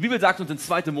Die Bibel sagt uns in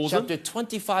 2. Mose, chapter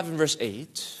 25 and verse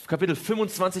 8, Kapitel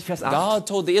 25, Vers 8, God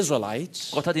told the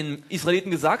Israelites, Gott hat den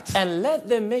Israeliten gesagt, and let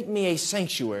them make me a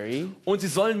sanctuary. und sie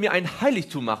sollen mir ein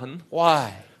Heiligtum machen.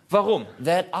 Why? Warum?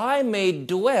 That I may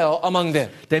dwell among them.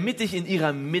 Damit ich in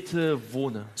ihrer Mitte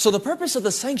wohne. So the purpose of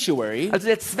the sanctuary Also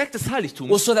der Zweck des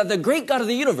Heiligtums was so that the great God of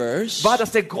the universe war,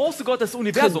 dass der große Gott des could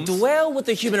Universums, dwell with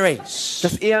the human race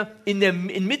dass er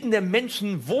inmitten der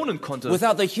Menschen wohnen konnte,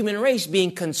 without the human race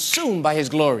being consumed by his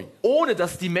glory. ohne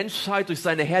dass die Menschheit durch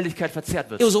seine Herrlichkeit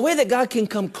verzehrt wird. It was a way that God can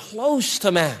come close to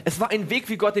man. Es war ein Weg,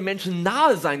 wie Gott den Menschen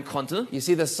nahe sein konnte. You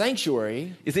see, the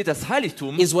sanctuary Ihr seht, das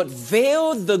Heiligtum, is what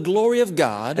veiled the glory of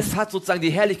God es hat sozusagen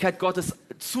die Herrlichkeit Gottes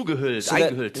zugehüllt, so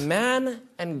that eingehüllt. man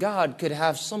and God could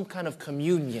have some kind of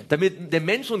communion. Damit der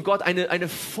Mensch und Gott eine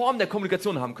Form der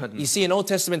Kommunikation haben You könnten. see, in Old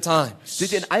Testament times,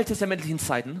 Seht ihr, in alttestamentlichen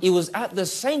Zeiten, it was at the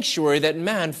sanctuary that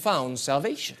man found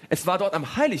salvation. es war dort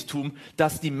am Heiligtum,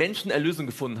 dass die Menschen Erlösung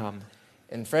gefunden haben.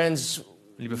 And friends,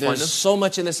 Liebe Freunde, there's so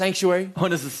much in the sanctuary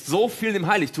und es ist so viel im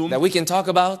Heiligtum, that we can talk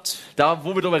about, da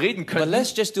wo wir darüber reden but können.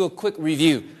 let's just do a quick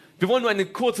review. Wir wollen nur eine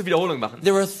kurze Wiederholung machen.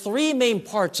 There were three main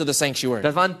parts of the sanctuary.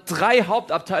 Das waren 3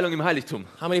 Hauptabteilungen im Heiligtum.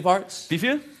 How many parts? Wie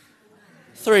viel?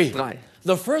 3. 3.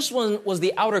 The first one was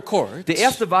the outer court Der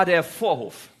erste war der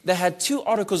Vorhof. that had 2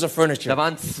 articles of furniture. Da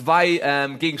waren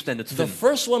 2 Gegenstände zu The finden.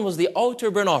 first one was the altar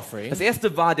burnt offering, Das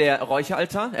erste war der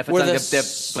Räucheraltar, der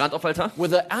Brandopferaltar, where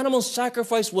the animal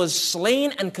sacrifice was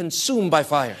slain and consumed by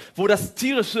fire. wo das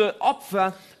tierische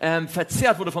Opfer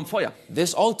verzehrt wurde vom Feuer.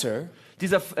 This altar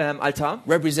Dieser Altar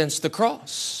represents the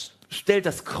cross stellt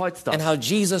das Kreuz dar and how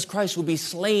Jesus Christ will be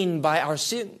slain by our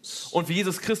sins und wie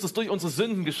Jesus Christus durch unsere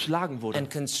Sünden geschlagen wurde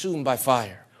and consumed by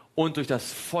fire. und durch das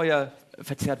Feuer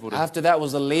verzehrt wurde. After that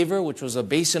was the laver, which was a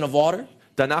basin of water,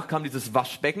 Danach kam dieses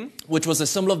Waschbecken, which was a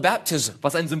symbol of baptism.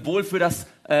 was ein Symbol für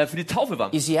die Taufe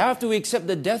war. You see, after we accept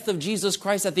the death of Jesus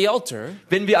Christ at the altar,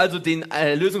 Wenn wir also den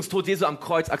Erlösungstod Jesu am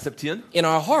Kreuz akzeptieren, in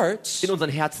our hearts, in unseren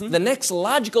Herzen, the next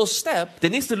logical step der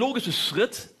nächste logische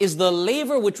Schritt is the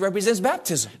laver, which represents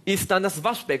baptism. ist dann das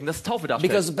Waschbecken, das Taufe darstellt.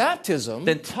 Because baptism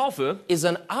Denn Taufe is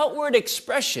an outward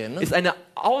expression ist ein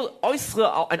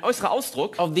äußerer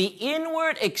Ausdruck of the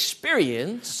inward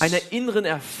experience einer inneren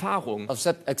Erfahrung, of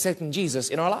accepting Jesus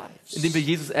in our lives. indem wir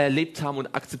Jesus erlebt haben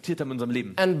und akzeptiert haben in unserem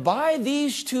Leben. And by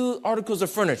these 2 articles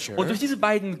of furniture, Und durch diese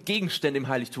beiden Gegenstände im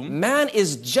Heiligtum, man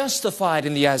is justified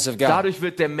in the eyes of God. dadurch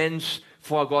wird der Mensch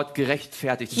vor Gott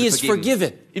gerechtfertigt. He is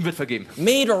forgiven, Ihm wird vergeben.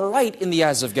 made right in the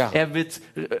eyes of God. Er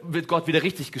wird Gott wieder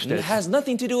richtig gestellt. It has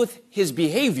nothing to do with his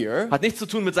behavior, Hat nichts zu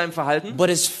tun mit seinem Verhalten, but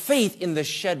his faith in the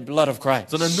shed blood of Christ.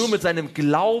 sondern nur mit seinem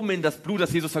Glauben in das Blut,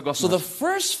 das Jesus So vergossen the hat.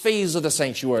 first phase of the Also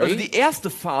sanctuary die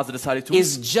erste Phase des Heiligtums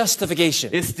is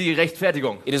justification. ist die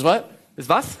Rechtfertigung. It is what? Ist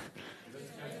was?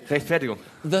 Rechtfertigung.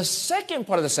 The second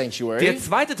part of the sanctuary Der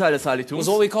zweite Teil des was Heiligtums,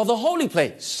 what we call the holy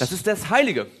place. das ist das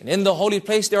Heilige. And in the holy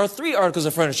place there are 3 articles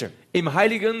of furniture. Im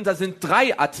Heiligen, da sind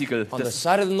 3 Artikel. On the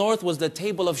side of the north was the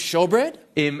table of showbread,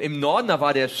 Im Norden, da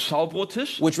war der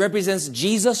Schaubrottisch, which represents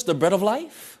Jesus, the bread of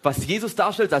life, was Jesus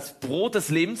darstellt als Brot des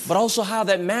Lebens. but also how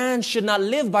that man should not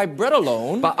live by bread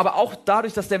alone, Aber auch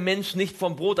dadurch, dass der Mensch nicht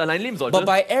vom Brot allein leben sollte, but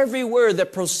by every word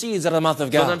that proceeds out of the mouth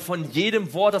of sondern God. von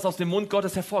jedem Wort, das aus dem Mund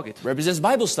Gottes hervorgeht. Represents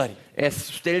Bible study.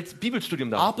 Es stellt Bibelstudium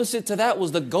dar. Opposite to that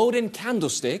was the golden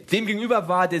candlestick Demgegenüber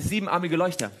war der 7-armige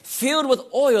Leuchter, filled with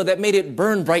oil that made it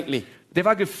burn brightly. Der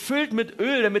war gefüllt mit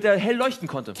Öl, damit er hell leuchten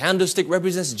konnte. Candlestick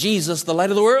represents Jesus, the light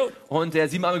of the world. Und der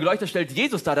siebenarmige Leuchter stellt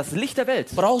Jesus dar, das Licht der Welt.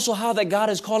 But also how that God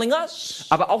is calling us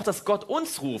Aber auch, dass Gott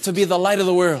uns ruft, to be the light of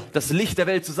the world. das Licht der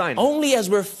Welt zu sein. Only as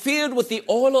we're filled with the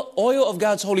oil of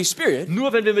God's Holy Spirit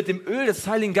Nur wenn wir mit dem Öl des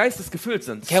Heiligen Geistes gefüllt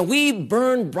sind, can we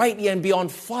burn brightly and be on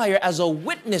fire as a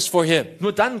witness for Him,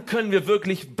 nur dann können wir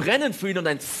wirklich brennen für ihn und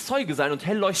ein Zeuge sein und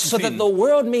hell leuchten so für that the ihn.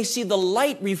 world may see the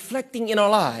light reflecting in our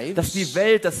Dass lives die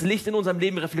Welt das Licht in unserem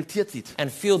Leben reflektiert sieht.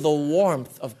 and feel the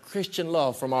warmth of Christian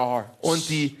love from our hearts. Und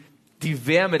die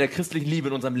Wärme der christlichen Liebe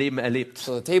in unserem Leben erlebt.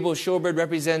 So the table of showbread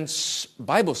represents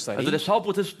Bible study. Also der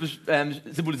Schaubrottisch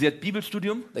symbolisiert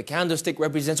Bibelstudium. The candlestick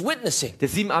represents witnessing. Der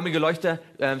siebenarmige Leuchter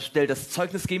stellt das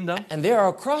Zeugnisgeben dar. And they are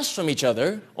across from each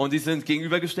other Und die sind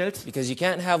gegenübergestellt. because you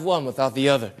can't have one without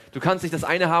the other. Du kannst nicht das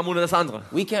eine haben ohne das andere.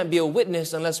 We can't be a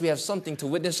witness unless we have something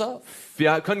to witness of.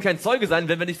 Wir können kein Zeuge sein,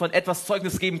 wenn wir nicht von etwas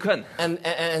Zeugnis geben können. And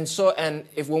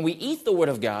if when we eat the word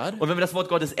of God, Und wenn wir das Wort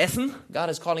Gottes essen, God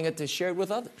is calling it to share it with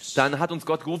others. dann hat uns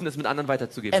Gott gerufen, es mit anderen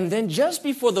weiterzugeben. And then just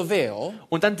before the veil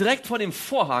Und dann direkt vor dem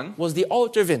Vorhang, was the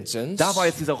altar of incense, da war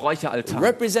jetzt dieser Räucheraltar.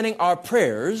 representing our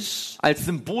prayers, Als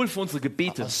Symbol für unsere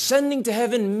Gebete, ascending to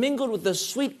heaven, mingled with the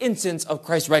sweet incense of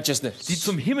Christ's die righteousness.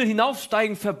 zum Himmel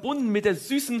hinaufsteigen, verbunden mit dem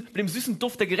süßen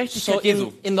Duft der So Gerechtigkeit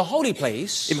Jesu. in the holy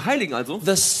place, Im Heiligen also,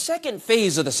 the second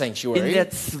phase of the in sanctuary der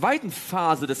zweiten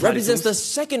Phase des represents Heiligtums,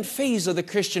 the second phase of the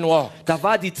Christian walk. da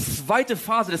war die zweite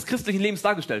Phase des christlichen Lebens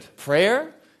dargestellt. Prayer,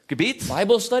 Gebet,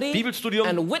 Bible study, Bibelstudium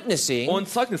and witnessing und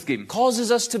Zeugnis geben.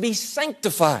 causes us to be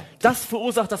sanctified, Das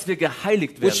verursacht, dass wir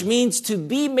geheiligt which werden. means to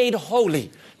be made holy,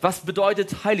 Was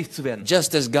bedeutet, heilig zu werden?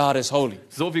 just as God is holy.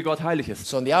 So wie Gott heilig ist.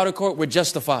 So in the outer court, we're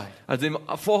justified. Also im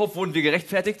Vorhof wurden wir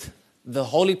gerechtfertigt. The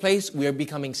holy place, we are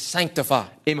becoming sanctified.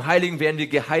 Im Heiligen werden wir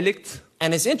geheiligt.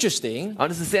 And it's interesting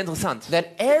Und es ist sehr interessant, that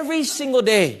every single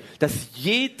day, dass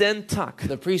jeden Tag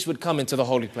the priest would come into the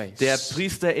holy place. der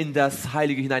Priester in das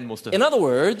Heilige hinein musste. In other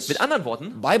words, Mit anderen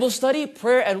Worten, Bible study,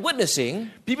 prayer, and witnessing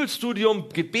Bibelstudium,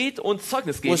 Gebet und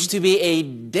Zeugnis was geben to be a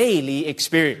daily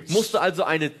experience. musste also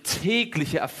eine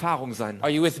tägliche Erfahrung sein.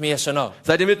 Are you with me, yes or no?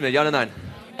 Seid ihr mit mir? Ja oder nein?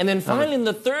 And then finally, in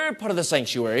the third part of the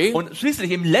sanctuary, Und schließlich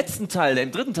im letzten Teil,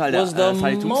 im dritten Teil was des the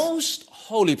Heiligtums, most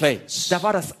holy place, da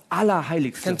war das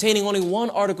Allerheiligste. containing only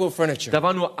one article of furniture. Da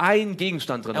war nur ein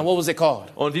Gegenstand And drin. what was it called?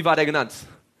 Und wie war der genannt?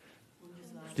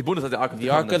 Die Bundeslade,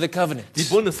 The Ark of the Covenant, Die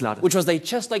Bundeslade. which was a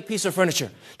chest-like piece of furniture,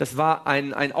 Das war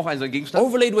auch so ein Gegenstand.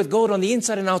 overlaid with gold on the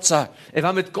inside and outside. Er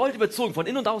war mit Gold überzogen, von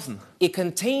innen und außen. It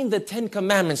contained the 10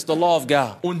 Commandments, the law of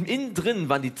God. Und innen drin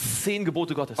waren die 10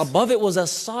 Gebote Gottes. Above it was a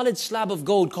solid slab of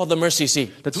gold called the mercy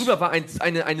seat. Darüber war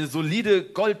eine solide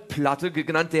Goldplatte,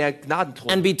 genannt der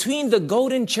Gnadenthron. And between the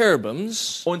golden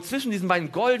cherubims, Und zwischen diesen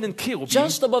beiden goldenen Cherubim,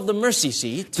 just above the mercy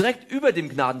seat, direkt über dem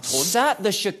Gnadenthron, sat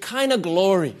the Shekinah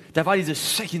glory, da war diese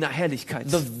Shekinah-Herrlichkeit.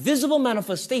 the visible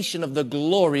manifestation of the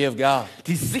glory of God.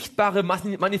 Die sichtbare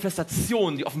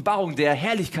Manifestation, die Offenbarung der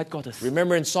Herrlichkeit Gottes.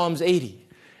 Remember in Psalms 80,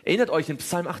 Erinnert euch in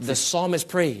Psalm the 80. psalmist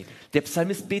prayed, Der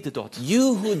Psalmist betet dort.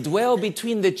 "You who dwell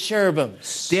between the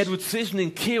cherubims, Der du zwischen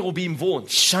den Cherubim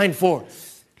wohnst, shine forth."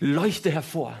 leuchte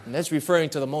hervor. And that's referring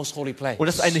to the most holy place. Und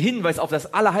das ist ein Hinweis auf das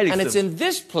And it's Allerheiligste. in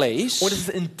this place Und es ist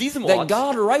in diesem that Ort,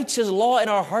 God writes His law in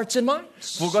our hearts and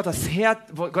minds. wo Gott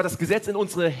das Gesetz in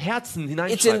unsere Herzen It's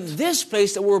hineinschreibt. in this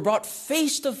place that we're brought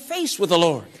face to face with the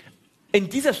Lord. In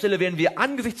dieser Stelle werden wir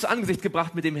Angesicht zu Angesicht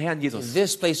gebracht mit dem Herrn In Jesus.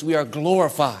 this place we are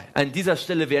glorified. An dieser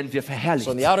Stelle werden wir verherrlicht.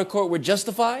 So in the outer court we're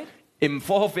justified. Im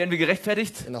Vorhof werden wir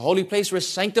gerechtfertigt. In the holy place we're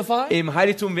sanctified. Im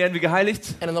Heiligtum werden wir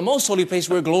geheiligt. And in the most holy place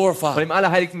we're Und glorified. im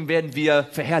Allerheiligsten werden wir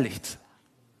verherrlicht.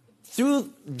 Through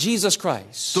Jesus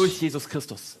Christ, Durch Jesus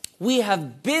Christus. we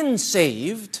have been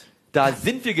saved Da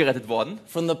sind wir gerettet worden.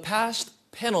 from the past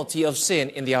penalty of sin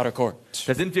in the outer court.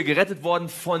 Da sind wir gerettet worden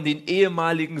von den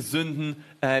ehemaligen Sünden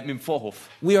im Vorhof.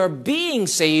 We are being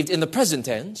saved in the present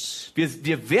tense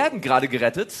Wir werden gerade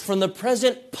gerettet from the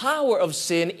present power of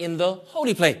sin in the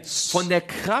holy place. von der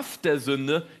Kraft der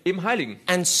Sünde im Heiligen.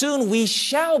 And soon we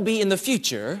shall be in the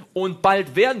future Und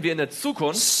bald werden wir in der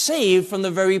Zukunft, saved from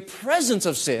the very presence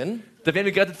of sin da werden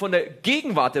wir gerettet von der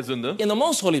Gegenwart der Sünde in the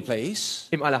most holy place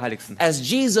im Allerheiligsten. as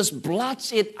Jesus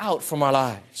blots it out from our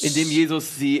lives. Indem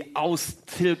Jesus sie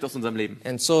austilgt aus unserem Leben.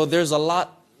 And so there's a lot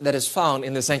that is found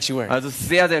in the sanctuary. Also es ist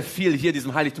sehr, sehr viel hier in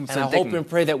diesem Heiligtum zu And I hope entdecken. and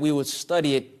pray that we would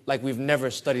study it like we've never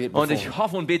studied it Und before. ich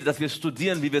hoffe und bete, dass wir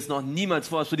studieren, wie wir es noch niemals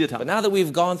vorher studiert But haben. now that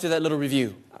we've gone through that little review,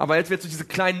 Aber jetzt wir zu diesem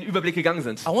kleinen Überblick gegangen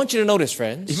sind. I want you to notice,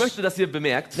 friends, Ich möchte, dass ihr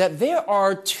bemerkt, that there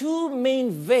are two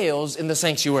main veils in the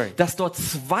sanctuary, dass dort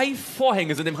 2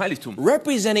 Vorhänge sind im Heiligtum,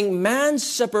 representing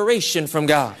man's separation from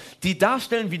God. die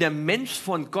darstellen, wie der Mensch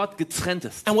von Gott getrennt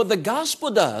ist. And what the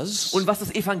gospel does Und was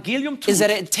das Evangelium is tut, that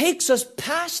it takes us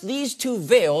past these two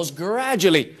veils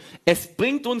gradually, es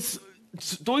bringt uns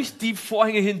durch die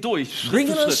Vorhänge hindurch, Schritt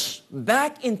bringing für Schritt. us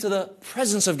back into the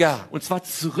presence of God, Und zwar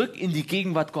zurück in die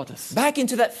Gegenwart Gottes. back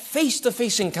into that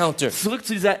face-to-face encounter. Zurück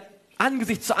zu dieser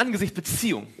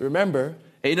Angesicht-zu-Angesicht-Beziehung. Remember,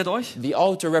 Erinnert euch? the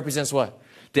altar represents what?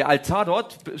 Der Altar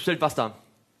dort stellt was dar?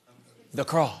 The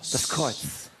cross. Das Kreuz.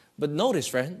 But notice,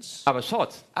 friends, Aber schaut,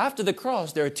 after the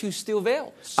cross, there are two steel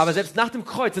veils, aber selbst nach dem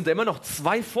Kreuz sind da immer noch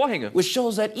 2 Vorhänge. which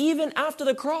shows that even after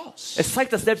the cross, Es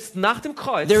zeigt, dass selbst nach dem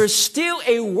Kreuz, there is still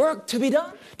a work to be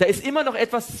done. da ist immer noch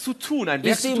etwas zu tun, ein You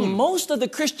Werk see, zu tun. most of the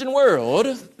Christian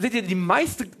world, Seht ihr, die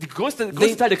größte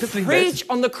they Teil der christlichen Welt, preach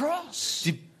on the cross.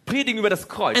 die predigen über das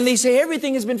Kreuz. And they say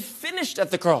everything has been finished at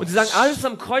the cross. Und sie sagen, alles ist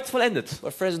am Kreuz vollendet.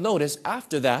 But friends, notice,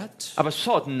 after that, Aber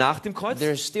schaut, nach dem Kreuz, there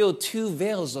are still two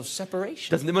veils of separation.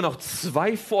 da sind immer noch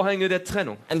 2 Vorhänge der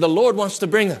Trennung. And the Lord wants to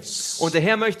bring us Und der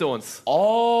Herr möchte uns,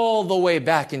 all the way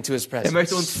back into His er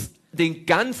möchte presence. uns den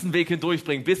ganzen Weg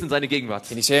hindurchbringen, bis in seine Gegenwart.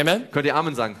 Can you say amen? Könnt ihr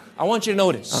Amen sagen? I want you to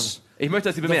notice, Ich möchte,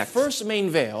 dass ihr the bemerkt, first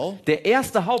main veil der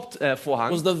erste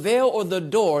Hauptvorhang, was the veil or the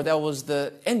door that was the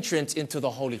entrance into the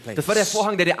holy place. das war der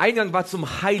Vorhang, der Eingang war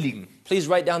zum Heiligen. Please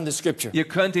write down the scripture. Ihr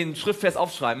könnt den Schriftvers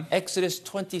aufschreiben. Exodus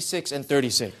 26 and In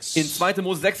 36. 2.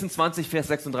 Mose 26, Vers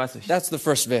 36. That's the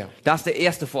first veil. Da ist der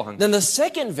erste Vorhang. Then the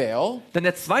second veil, Dann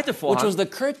der zweite which was Vorhang, the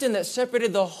curtain that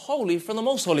separated the holy from the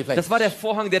most holy place. das war der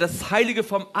Vorhang, der das Heilige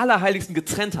vom Allerheiligsten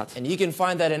getrennt hat. And you can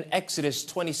find that in Exodus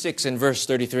 26 and verse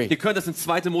 33. Ihr könnt das in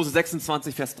 2. Mose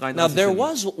 26, Vers Now 33 there finden.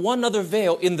 was one other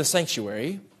veil in the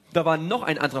sanctuary, Da war noch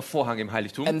ein anderer Vorhang im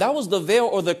Heiligtum. and that was the veil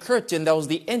or the curtain that was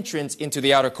the entrance into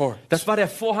the outer court. Das war der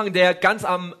Vorhang, der ganz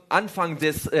am Anfang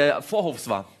des Vorhofs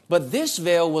war. But this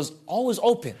veil was always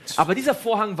opened Aber dieser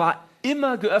Vorhang war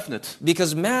immer geöffnet.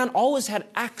 because man always had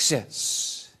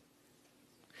access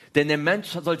Denn der Mensch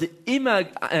sollte immer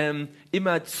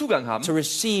Zugang haben. to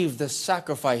receive the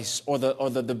sacrifice or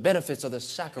the benefits of the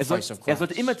sacrifice of Er Christ.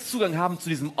 sollte immer Zugang haben zu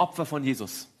diesem Opfer von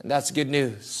Jesus. And that's good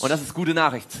news. Und das ist gute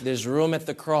Nachricht. There's room at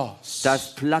the cross Da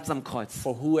ist Platz am Kreuz.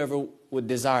 for whoever would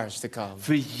desires to come.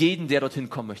 Für jeden, der dorthin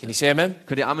kommen möchte. Can you say amen?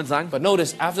 Könnt ihr Amen sagen? But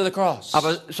notice, after the cross,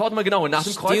 Aber schaut mal genau, nach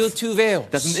dem still Kreuz, two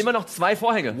das sind veils. immer noch 2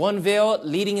 Vorhänge. One veil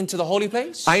leading into the holy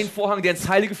place, Ein Vorhang, der ins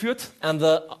Heilige führt, and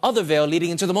the other veil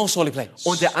leading into the most holy place.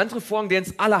 und der andere Vorhang, der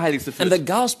ins Allerheiligste And the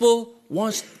führt.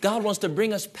 God wants to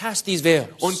bring us past these veils,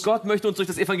 Und Gott möchte uns durch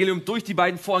das Evangelium durch die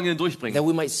beiden Vorhänge hindurchbringen, that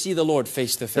we might see the Lord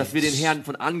face to dass wir den face. Herrn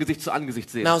von Angesicht zu Angesicht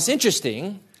sehen. Now it's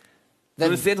interesting Und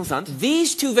that es ist sehr interessant,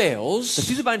 these two dass veils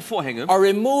diese beiden Vorhänge, are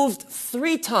removed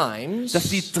 3 times dass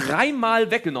die 3-mal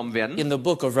weggenommen werden in the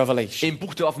book of Revelation. im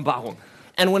Buch der Offenbarung.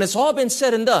 And when it's all been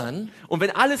said and done, Und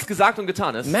wenn alles gesagt und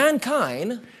getan ist,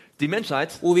 mankind die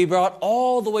Menschheit, will be brought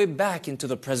all the way back into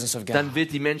the presence of God. dann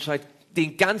wird die Menschheit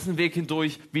den ganzen Weg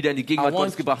hindurch wieder in die Gegenwart I want-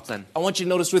 Gottes gebracht sein. I want you to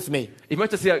notice with me, Ich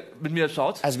möchte, dass ihr mit mir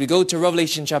schaut, as we go to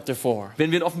Revelation chapter 4,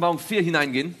 wenn wir in Offenbarung 4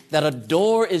 hineingehen, that a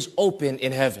door is open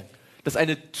in heaven. dass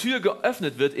eine Tür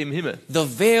geöffnet wird im Himmel. The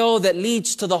veil that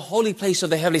leads to the holy place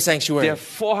of the heavenly sanctuary Der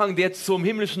Vorhang, der zum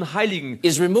himmlischen Heiligen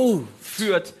is removed,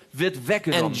 führt, wird and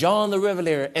weggenommen. John the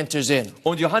Revelator enters in.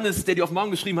 Und Johannes, der die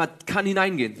Offenbarung geschrieben hat, kann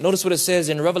hineingehen. Notice what it says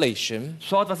in Revelation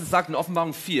Schaut, was es sagt in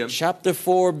Offenbarung 4, chapter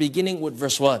 4, beginning with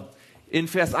verse 1. in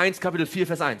Vers 1, Kapitel 4,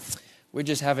 Vers 1. We're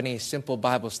just having a simple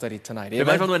Bible study tonight. Wir haben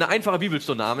einfach Amen? nur eine einfache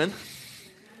Bibelstunde, Amen.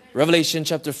 Revelation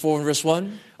chapter 4 and verse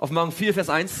 1. Offenbarung 4, Vers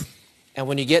 1. And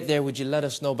when you get there, would you let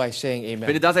us know by saying Wenn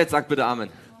amen? ihr da seid, sagt bitte Amen.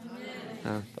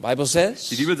 The Bible Die says,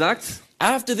 Bibel sagt,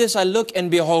 after this I look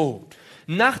and behold,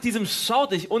 nach diesem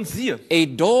schaute ich und siehe, a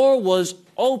door was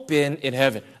open in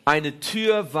heaven. eine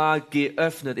Tür war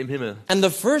geöffnet im Himmel. And the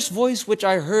first voice which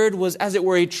I heard was as it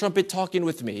were a trumpet talking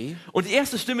with me, Und die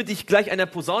erste Stimme, die ich gleich einer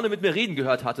Posaune mit mir reden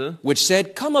gehört hatte, which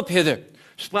said, come up hither,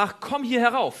 sprach, komm hier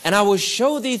herauf. and I will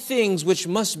show thee things which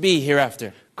must be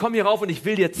hereafter. Komm hier rauf und ich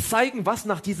will dir zeigen, was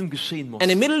nach diesem geschehen muss.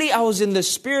 And immediately I was in the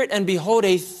spirit, and behold,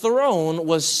 a throne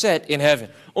was set in heaven.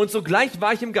 Und sogleich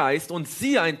war ich im Geist und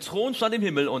siehe, ein Thron stand im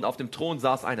Himmel und auf dem Thron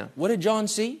saß einer. What did John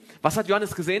see Was hat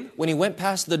Johannes gesehen? when he went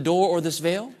past the door or this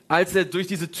veil? Als er durch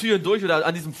diese Tür durch oder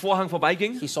an diesem Vorhang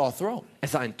vorbeiging, He saw a throne. er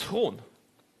sah einen Thron.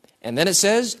 And then it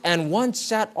says, and one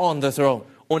sat on the throne.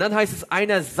 Und dann heißt es,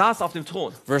 einer saß auf dem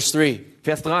Thron. Verse 3.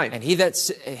 Vers 3. And he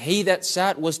that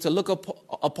sat was to look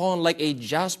upon like a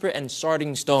jasper and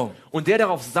sardine stone. Und der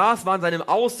darauf saß, war in seinem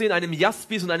Aussehen einem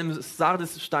Jaspis und einem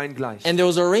Sardisstein gleich. And there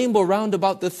was a rainbow round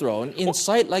about the throne, in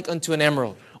sight like unto an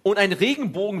emerald. Und ein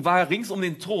Regenbogen war rings um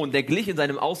den Thron, der glich in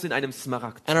seinem Aussehen einem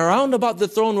Smaragd. And around about the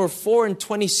throne were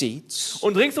 24 seats.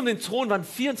 Und rings um den Thron waren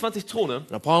 24 Throne.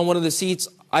 And upon one of the seats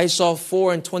I saw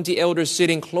 24 elders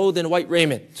sitting, clothed in white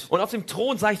raiment. Und auf dem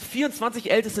Thron sah ich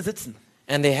 24 Älteste sitzen,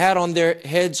 And they had on their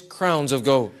heads crowns of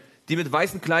gold. die mit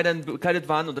weißen Kleidern bekleidet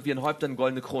waren und auf ihren Häuptern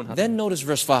goldene Kronen hatten. Then notice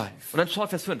verse 5. Und dann schaut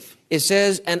Vers 5. It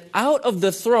says, and out of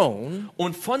the throne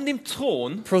Und von dem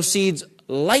Thron proceeds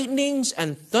lightnings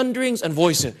and thunderings and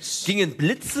voices. gingen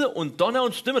Blitze und Donner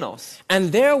und Stimmen aus.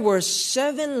 And there were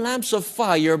 7 lamps of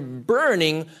fire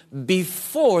burning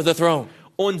before the throne.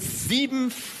 Und 7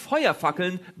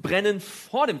 Feuerfackeln brennen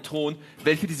vor dem Thron,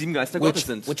 welche die 7 Geister Gottes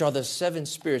sind. Which are the 7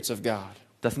 spirits of God.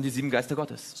 Das sind die 7 Geister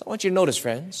Gottes. So I want you to notice, Ich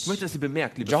friends. möchte, dass ihr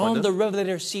bemerkt, liebe John the Freunde.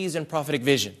 Revelator sees in prophetic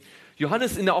vision.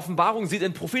 Johannes in der Offenbarung sieht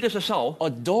in prophetischer Schau, A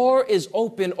door is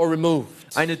open or removed.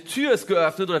 eine Tür ist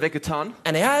geöffnet oder weggetan.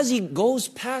 And as he goes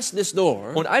past this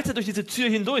door, Und als er durch diese Tür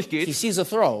he hindurchgeht, sees a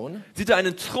throne. sieht er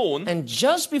einen Thron. And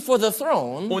just before the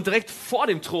throne, Und direkt vor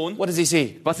dem Thron, what does he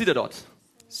see? was sieht er dort?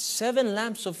 7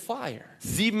 lamps of fire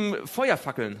 7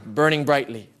 Feuerfackeln, burning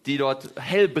brightly. die dort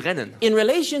hell brennen. In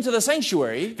relation to the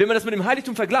sanctuary, Wenn man das mit dem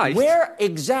Heiligtum vergleicht, where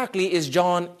exactly is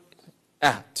John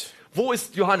at? wo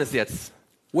ist Johannes jetzt?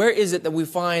 Where is it that we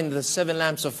find the 7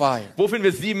 lamps of fire Wo finden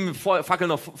wir 7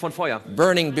 Fackeln von Feuer?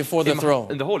 burning before the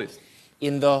throne? In the Holies.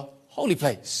 In the holy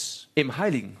place. Im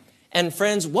Heiligen. And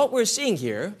friends, what we're seeing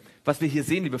here Was wir hier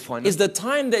sehen, liebe Freunde, is the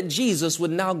time that Jesus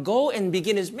would now go and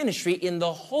begin his ministry in the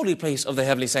holy place of the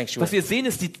heavenly was sanctuary. wir sehen,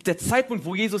 ist der Zeitpunkt,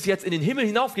 wo Jesus jetzt in den Himmel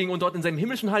hinaufging und dort in seinem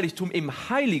himmlischen Heiligtum im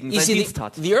Heiligen You seinen see, Dienst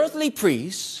tat. the earthly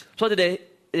priest Schaute, der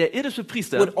irdische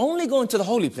Priester would only go into the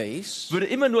holy place würde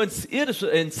immer nur ins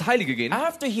Heilige gehen,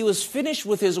 after he was finished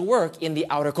with his work in the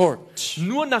outer court.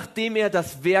 nur nachdem er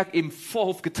das Werk im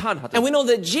Vorhof getan hatte. And we know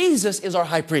that Jesus is our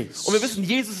high priest. Und wir wissen,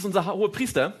 Jesus ist unser hoher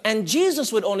Priester. And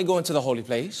Jesus would only go into the holy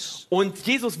place Und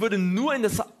Jesus würde nur in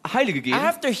das Heilige gehen,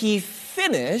 after he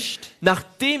finished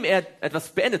nachdem er etwas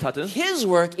beendet hatte, his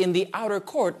work in the outer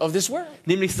court of this world.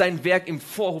 nämlich sein Werk im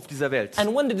Vorhof dieser Welt.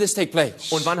 And when did this take place?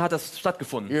 Und wann hat das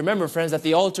stattgefunden? You remember, friends, that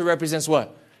the altar represents what?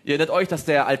 Ihr erinnert euch, dass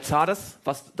der Altar das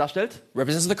was darstellt?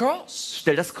 Represents the cross.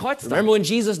 Stellt das Kreuz dar. Remember when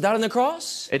Jesus died on the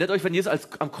cross? Erinnert euch, wenn Jesus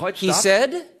am Kreuz He starb? said,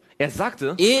 Er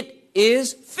sagte,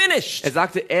 is finished.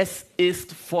 es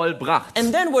ist vollbracht.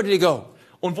 And then where did he go?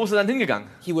 Und wo ist er dann hingegangen?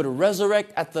 He would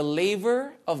resurrect at the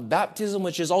laver of baptism,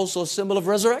 which is also a symbol of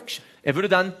resurrection.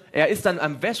 Er ist dann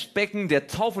am Waschbecken der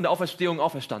Taufe und der Auferstehung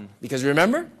auferstanden. Because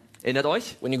remember, Erinnert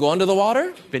euch, when you go under the water,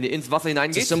 wenn ihr ins Wasser it's a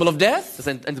hineingeht, symbol of death. das ist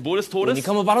ein Symbol des When you Todes.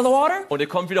 come up out of the water, Und ihr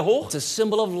kommt wieder hoch, it's a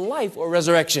symbol of life or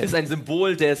resurrection. ist ein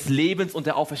Symbol des Lebens und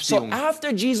der So Auferstehung.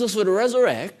 after Jesus would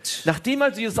resurrect, Nachdem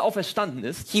also Jesus auferstanden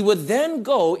ist, he would then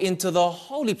go into the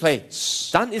holy place.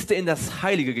 dann ist er in das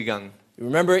Heilige gegangen. You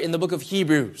remember in the book of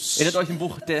Hebrews, Erinnert euch im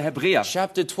Buch der Hebräer,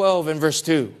 chapter 12 and verse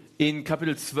 2. in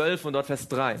Kapitel 12 und dort Vers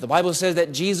 3. The Bible says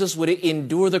that Jesus would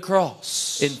endure the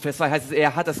cross, In Vers 2 heißt es,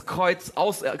 er hat das Kreuz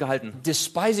ausgehalten.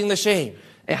 despising the shame.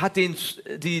 Er hat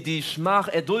die Schmach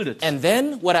erduldet. And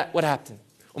then what happened?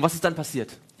 Und was ist dann passiert?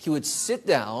 He would sit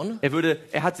down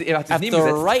Er hat sich at the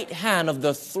nebengesetzt right hand of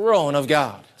the throne of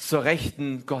God. zur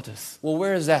Rechten Gottes. Well,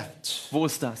 where is that? Wo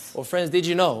ist das? Well, friends, did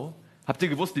you know Habt ihr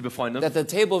gewusst, liebe Freunde, that the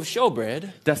table of showbread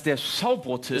dass der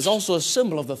Schaubrottisch is also a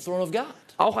symbol of the throne of God?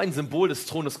 auch ein Symbol des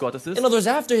Thrones Gottes ist? In other words,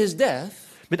 after his death,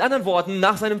 Mit anderen Worten,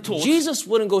 nach seinem Tod, Jesus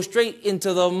wouldn't go straight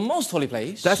into the most holy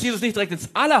place da ist Jesus nicht direkt ins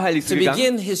Allerheiligste to gegangen,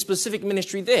 begin his specific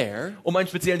ministry there, um einen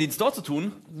speziellen Dienst dort zu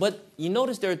tun, but you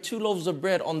notice there are 2 loaves of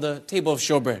bread on the table of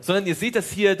showbread, sondern ihr seht,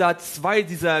 dass hier da zwei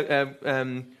diese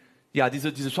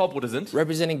Schaubrote sind.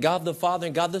 representing God the Father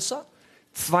and God the Son.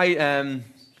 Zwei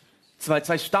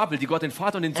Stapel, die Gott den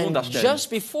Vater und den Sohn And darstellen. just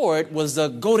before it was the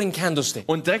golden candlestick,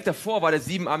 Und direkt davor war der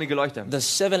siebenarmige Leuchter. the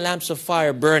 7 lamps of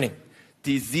fire burning.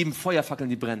 Die 7 Feuerfackeln,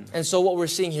 die brennen. And so what we're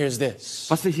seeing here is this.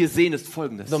 Was wir hier sehen, ist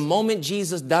Folgendes. The moment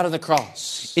Jesus died on the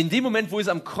cross, In dem Moment, wo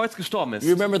Jesus am Kreuz gestorben ist,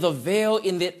 you remember the veil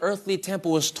in the earthly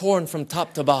temple was torn from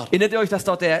top to bottom. erinnert ihr euch, dass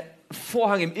dort der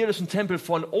Vorhang im irdischen Tempel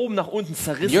von oben nach unten The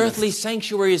zerrissen earthly ist.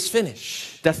 sanctuary is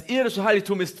finished. Das irdische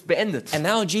Heiligtum ist beendet. And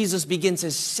now Jesus begins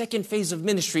his second phase of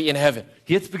ministry in heaven.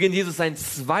 Jetzt beginnt Jesus seinen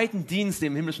zweiten Dienst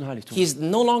im himmlischen Heiligtum. He's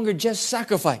no longer just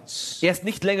sacrifice, Er ist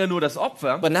nicht länger nur das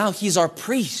Opfer, but now he's our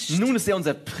priest nun ist er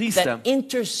unser Priester, that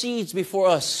intercedes before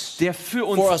us. der für for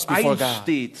uns us before God.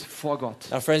 einsteht vor Gott.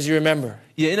 Now, friends, you remember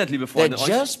Ihr erinnert, liebe that Freunde, euch,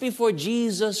 just before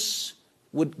Jesus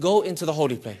would go into the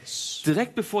holy place,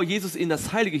 direkt bevor Jesus in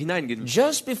das Heilige hineinging,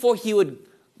 just before he would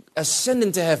ascend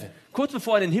into heaven, kurz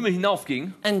bevor er in den Himmel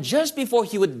hinaufging and just before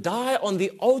he would die on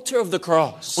the altar of the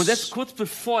cross, und selbst kurz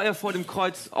bevor er vor dem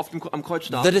Kreuz, am Kreuz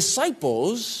starb, the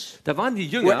disciples da waren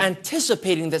die were Jünger,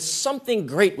 anticipating that something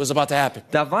great was about to happen.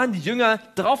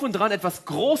 drauf und dran, etwas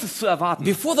Großes zu erwarten.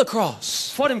 Before the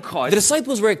cross, Vor dem the Kreuz,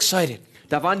 disciples were excited.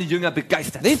 da waren die Jünger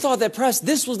begeistert. They thought that perhaps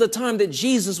this was the time that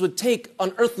Jesus would take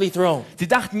an earthly throne. Sie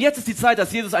dachten, jetzt ist die Zeit,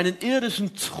 dass Jesus einen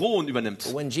irdischen Thron übernimmt.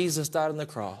 But when Jesus died on the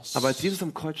cross, Aber als Jesus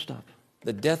am Kreuz starb,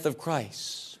 the death of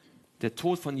Christ der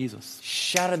Tod von Jesus,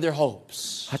 shattered their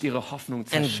hopes hat ihre Hoffnung and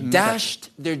zerschmettert,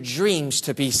 dashed their dreams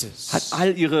to pieces. hat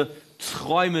all ihre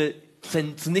Träume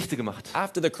zunichte gemacht.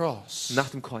 After the cross, Nach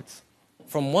dem Kreuz.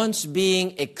 from once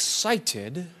being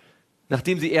excited,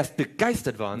 Nachdem sie erst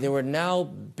begeistert waren, they were now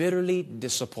bitterly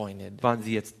disappointed. waren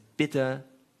sie jetzt bitter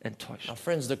enttäuscht. Now,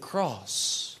 friends, the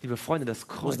cross Liebe Freunde, das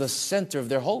was the Kreuz, center of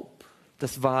their hope.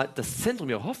 das war das Zentrum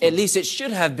ihrer At Hoffnung. least it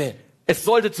should have been. Es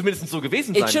sollte zumindest so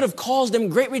gewesen It should sein. have caused them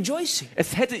great rejoicing.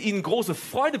 Es hätte ihnen große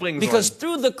Freude bringen Because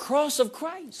sollen. through the cross of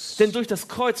Christ, Denn durch das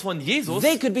Kreuz von Jesus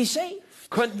they could be saved.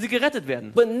 könnten sie gerettet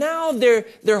werden. But now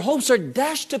their hopes are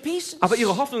dashed to pieces. Aber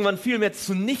ihre Hoffnungen waren vielmehr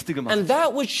zunichte gemacht. And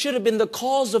that which should have been the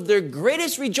cause of their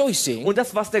greatest rejoicing Und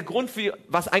das, was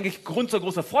eigentlich Grund zur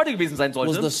großer Freude gewesen sein was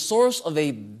the sollte, source of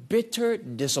a bitter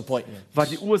disappointment. war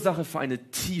die Ursache für eine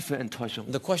tiefe Enttäuschung.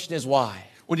 The question is why?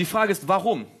 Und die Frage ist,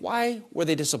 warum? Why were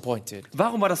they disappointed?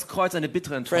 Warum war das Kreuz eine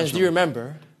bittere Friends, do you Enttäuschung?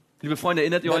 remember Liebe Freunde,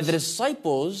 erinnert ihr that the euch,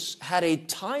 disciples had a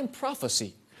time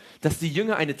prophecy dass die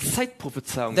Jünger eine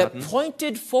Zeitprophezeiung that hatten,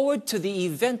 pointed forward to the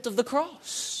event of the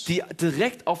cross? die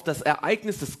direkt auf das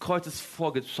Ereignis des Kreuzes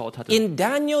vorgeschaut hatte? In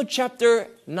Daniel chapter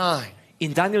 9,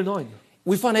 In Daniel 9.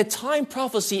 we find a time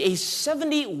prophecy, a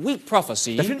 70-week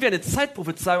prophecy, Da finden wir eine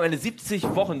Zeitprophezeiung, eine 70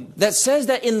 Wochen. that says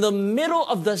that in the middle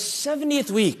of the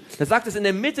 70th week, Da sagt es, in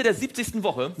der Mitte der 70.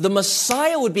 Woche, the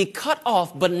Messiah would be cut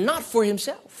off, but not for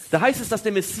himself. da heißt es, dass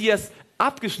der Messias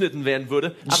abgeschnitten werden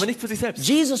würde, aber nicht für sich selbst.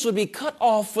 Jesus would be cut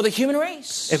off for the human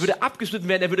race. Er würde abgeschnitten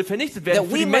werden, er würde vernichtet werden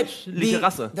für die menschliche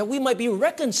Rasse, that we might be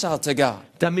reconciled to God.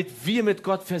 damit wir mit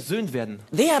Gott versöhnt werden.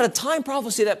 They had a time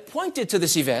prophecy that pointed to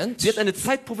this event. Sie hatten eine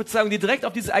Zeitprophezeiung, die direkt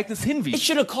auf dieses Ereignis It hinwies.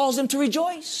 should have caused them to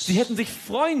rejoice. Sie hätten sich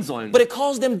freuen sollen, But it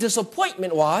caused them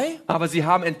disappointment. Why? aber sie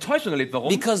haben Enttäuschung erlebt. Warum?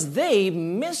 Because they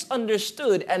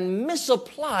misunderstood and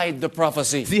misapplied the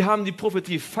prophecy. Sie haben die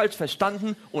Prophetie falsch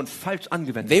verstanden und falsch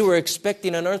angewendet. They were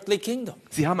expecting an earthly kingdom.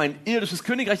 Sie haben ein irdisches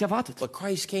Königreich erwartet. But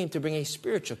Christ came to bring a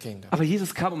spiritual kingdom. Aber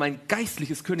Jesus kam, um ein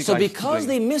geistliches So Königreich zu because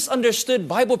they bringen. misunderstood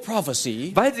Bible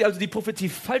prophecy, Weil sie also die Prophetie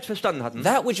falsch verstanden hatten,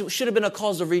 that which should have been a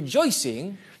cause of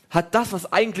rejoicing hat das, was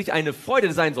eigentlich eine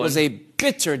Freude sein was soll, a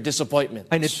bitter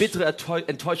disappointment. eine bittere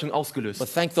Enttäuschung ausgelöst.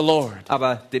 But thank the Lord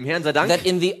Aber dem Herrn sei Dank, that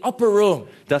in the upper room,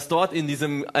 dass dort in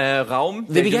diesem Raum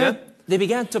they der Jünger,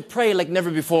 began to pray like never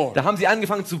before. da haben sie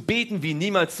angefangen zu beten wie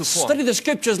niemals zuvor. Study the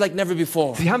scriptures like never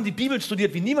before. Sie haben die Bibel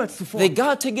studiert wie niemals zuvor. They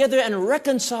got together and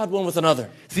reconciled one with another.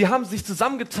 Sie haben sich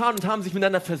zusammengetan und haben sich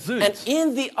miteinander And versöhnt.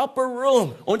 in the upper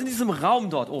room, Und in diesem Raum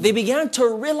dort they oben, began to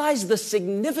realize the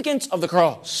significance of the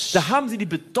cross. da haben sie die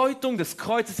Bedeutung des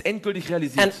Kreuzes endgültig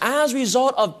realisiert. And as a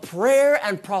result of prayer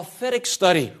and prophetic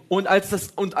study, Und als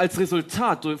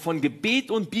Resultat von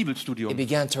Gebet und it Bibelstudium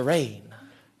began to rain.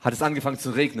 hat es angefangen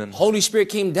zu regnen. Holy Spirit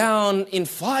came down in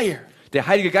fire. Der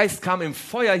Heilige Geist kam im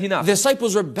Feuer hinab. The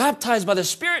disciples were baptized by the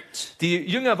Spirit, Die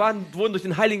Jünger wurden durch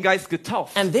den Heiligen Geist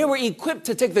getauft. and they were equipped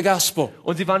to take the gospel.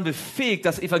 Und sie waren befähigt,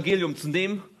 das Evangelium zu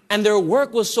nehmen. And their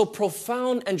work was so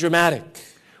profound and dramatic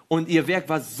Und ihr Werk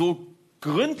war so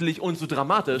gründlich und so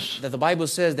dramatisch, that the Bible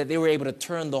says that they were able to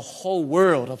turn the whole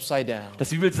world upside down. dass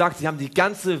die Bibel sagt, sie haben die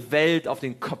ganze Welt auf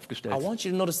den Kopf I gestellt. want you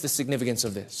to notice the significance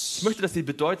of this. Ich möchte, dass ihr die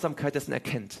Bedeutsamkeit dessen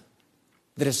erkennt.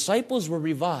 The disciples were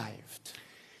revived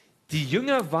Die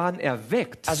Jünger waren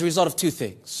erweckt as a result of two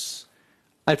things.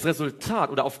 als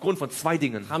Resultat oder aufgrund von zwei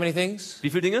Dingen. How many things?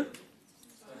 Wie viele Dinge?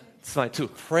 Zwei.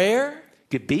 Prayer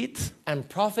Gebet and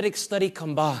prophetic study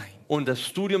combined und das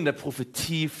Studium der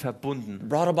Prophetie verbunden.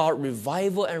 brought about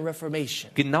revival and reformation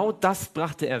Genau das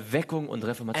brachte Erweckung und and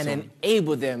Reformation.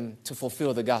 enabled them to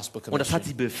fulfill the gospel Und das hat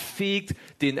commission. sie befähigt,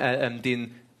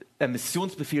 den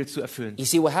Missionsbefehl zu erfüllen. You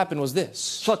see, what happened was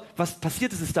this. Schaut, was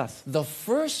passiert ist das. The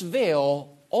first veil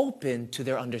opened to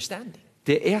their understanding.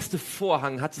 Der erste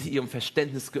Vorhang hat sich ihrem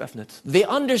Verständnis geöffnet. They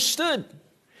understood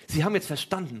Sie haben jetzt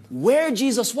verstanden, where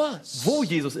Jesus was wo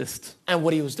Jesus ist and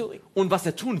what he was doing. und was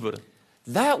er tun würde.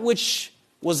 That which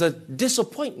was a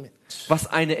disappointment, Was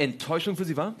eine Enttäuschung für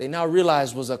sie war, they now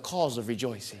realized was a cause of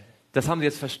rejoicing. das haben sie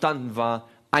jetzt verstanden, war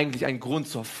eigentlich ein Grund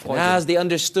zur And Freude. as they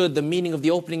understood the meaning of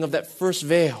the opening of that first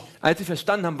veil, Als sie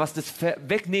verstanden haben, was das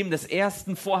Wegnehmen des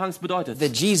ersten Vorhangs bedeutet,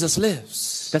 that Jesus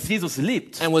lives dass Jesus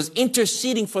lebt and was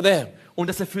interceding for them, und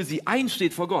dass er für sie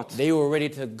einsteht vor Gott, they were ready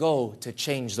to go to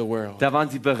change the world. da waren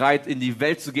sie bereit, in die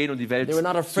Welt zu gehen und die Welt They were zu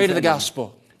not afraid of the verändern. gospel,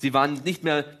 Sie waren nicht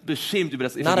mehr beschämt über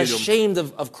das not Evangelium. ashamed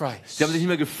of Christ, Sie haben sich nicht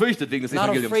mehr gefürchtet wegen des not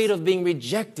afraid Evangeliums. of being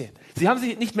rejected, Sie haben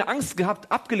sich nicht mehr Angst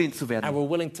gehabt, abgelehnt zu and werden. were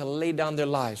willing to lay down their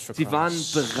lives for Sie waren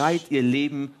Christ. bereit, ihr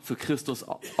Leben für Christus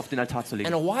auf den Altar zu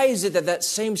legen. And why is it that that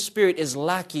same spirit is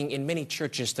lacking in many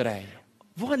churches today?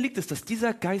 Woran liegt es, dass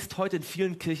dieser Geist heute in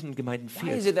vielen Kirchen und Gemeinden Why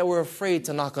is fehlt? it that we're afraid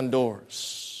to knock on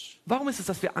doors Warum ist es,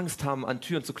 dass wir Angst haben, an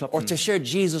Türen zu or klopfen to share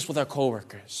Jesus with our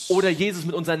coworkers? oder Jesus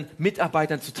mit unseren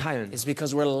Mitarbeitern zu teilen? It's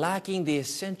because we're lacking the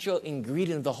essential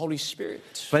ingredient of the Holy Spirit.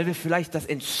 Weil wir vielleicht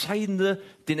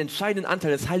den entscheidenden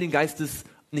Anteil des Heiligen Geistes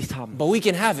nicht haben. But we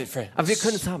can have it, friends, Aber wir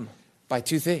können es haben. by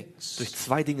two things: Durch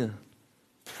zwei Dinge.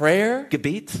 prayer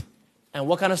Gebet and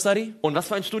what kind of study? und was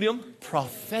für ein Studium?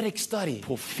 Prophetic study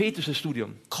Prophetisches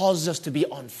Studium. causes us to be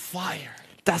on fire,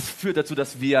 Das führt dazu,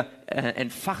 dass wir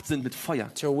entfacht sind mit Feuer.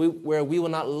 where we will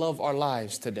not love our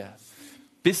lives to death.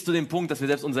 Bis zu dem Punkt, dass wir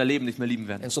selbst unser Leben nicht mehr lieben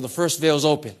werden. And so the first veil is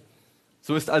open.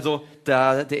 So ist also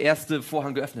der erste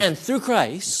Vorhang geöffnet. And through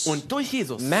Christ, Und durch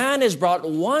Jesus man is brought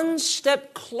one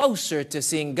step closer to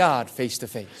seeing God face to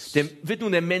face. wird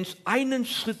nun der Mensch einen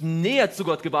Schritt näher zu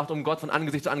Gott gebracht, um Gott von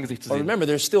Angesicht zu Angesicht zu But sehen. remember,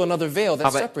 there's still another veil that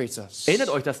Aber separates us. erinnert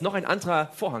euch, das ist noch ein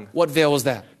anderer Vorhang. What veil was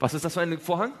that? Was ist das für ein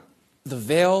Vorhang? The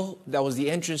veil that was the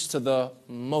entrance to the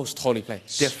most holy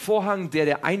place. Der Vorhang,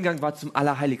 der Eingang war zum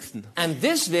Allerheiligsten. And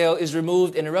this veil is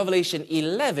removed in Revelation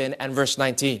 11 and verse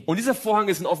 19. Und dieser Vorhang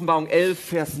ist in Offenbarung 11,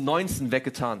 Vers 19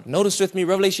 weggetan. Notice with me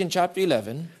Revelation chapter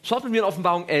 11 Schaut mit mir in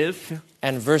Offenbarung 11,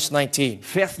 and verse 19.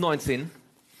 Vers 19.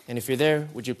 And if you're there,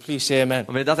 would you please say amen?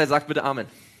 Und wenn ihr das seid, sagt bitte Amen.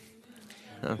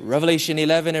 Revelation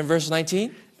 11 and verse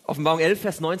 19. Offenbarung 11,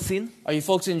 Vers 19. Are you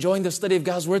folks enjoying the study of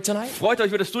God's word tonight? Freut euch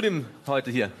über das Studium heute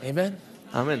hier. Amen.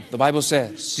 Amen. The Bible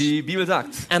says, Die Bibel sagt,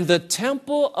 and the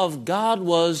temple of God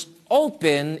was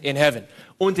open in heaven.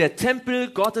 und der Tempel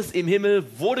Gottes im Himmel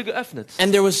wurde geöffnet.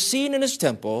 And there was seen in his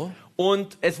temple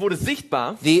Und es wurde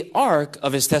sichtbar, the ark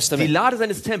of his die testament. Lade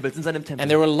seines Tempels in seinem And Tempel.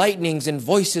 there were lightnings and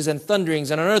voices and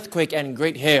thunderings and an earthquake and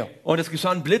great hail. Und es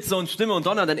geschahen Blitze und Stimme und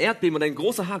Donner und ein Erdbeben und ein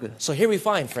großer Hagel. So here we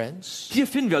find, friends, Hier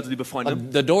finden wir also, liebe Freunde,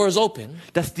 the door is open.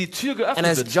 dass die Tür And geöffnet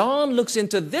as wird. John looks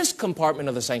into this compartment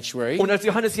of the sanctuary, Und als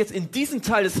Johannes jetzt in diesen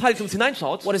Teil des Heiligtums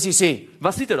hineinschaut, what does he see?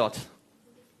 was sieht er dort?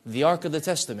 The ark of the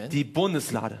testament. Die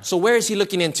Bundeslade. So where is he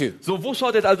looking into? So, wo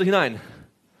schaut er jetzt also hinein?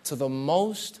 To the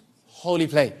most holy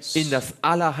place. In das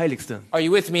Allerheiligste. Are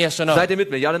you with me, yes or no? Seid ihr mit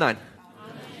mir? Ja oder nein?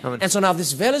 And so now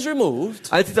this veil is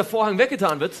removed. Als dieser Vorhang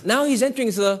weggetan wird, Now he's entering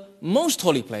into the most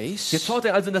holy place jetzt schaut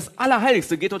er also in das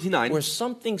Allerheiligste, geht dort hinein, where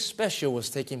something special was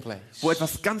taking place. wo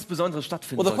etwas ganz Besonderes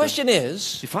stattfinden Well, the sollte. question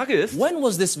is, Die Frage ist, when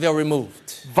was this veil removed?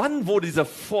 wann wurde dieser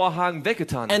Vorhang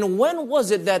weggetan? And when was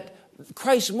it that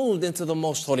Christ moved into the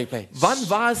most holy place? Wann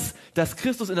war es, dass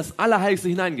Christus in das Allerheiligste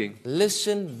hineinging?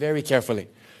 Listen very carefully.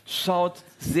 Schaut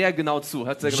sehr genau zu,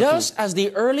 hört sehr genau Just as the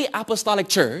early apostolic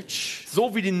church zu.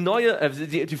 So wie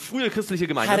die frühe christliche had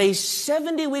Gemeinde a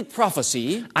 70-week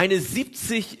prophecy eine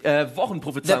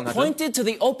 70-Wochen-Prophezeiung that hatte, pointed to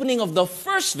the opening of the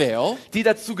first veil, die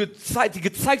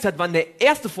gezeigt hat, wann der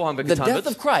erste Vorhang the weggetan death wird,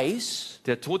 of Christ,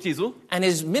 der Tod Jesu and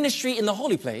his ministry in the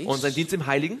holy und place, sein Dienst im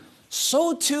Heiligen.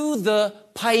 so too the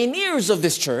pioneers of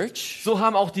this church So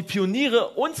haben auch die Pioniere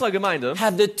unserer Gemeinde,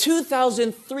 had the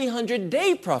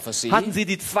 2,300-day prophecy hatten sie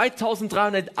die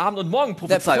 2300 Abend- und that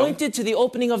Morgenprophezeiung, pointed to the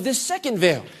opening of this second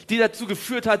veil, die dazu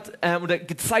geführt hat oder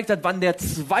gezeigt hat, wann der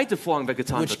zweite Vorhang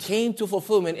weggetan which wird, came to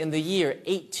fulfillment in the year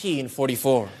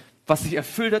 1844. was sich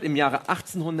erfüllt hat im Jahre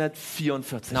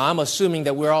 1844. Now, I'm assuming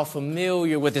that we're all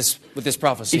familiar with this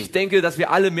prophecy. Ich denke, dass wir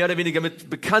alle mehr oder weniger mit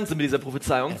bekannt sind mit dieser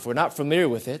Prophezeiung. If we're not familiar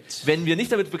with it, Wenn wir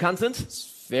nicht damit bekannt sind, it's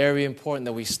very important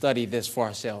that we study this for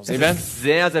ourselves. es Amen? ist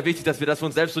sehr, sehr wichtig, dass wir das für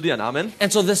uns selbst studieren. Amen.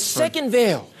 And so the second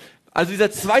veil Also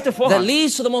dieser zweite that Vorhang,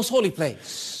 leads to the most holy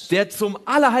place der zum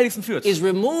Allerheiligsten führt, is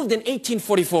removed in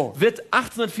 1844. wird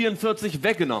 1844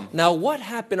 weggenommen. Now, what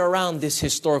happened around this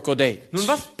historical date? Nun,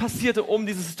 was passierte um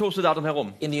dieses historische Datum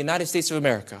herum? In the United States of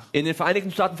America, In den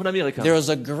Vereinigten Staaten von Amerika. there was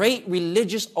a great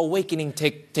religious awakening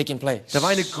taking place. Da war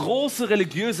eine große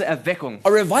religiöse Erweckung. A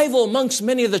revival amongst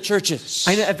many of the churches.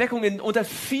 Eine Erweckung unter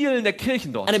vielen der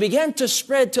Kirchen dort. And it began to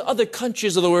spread to other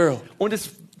countries of the world. Und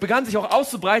es begann sich auch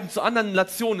auszubreiten zu anderen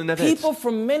Nationen in der Welt. People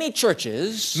from many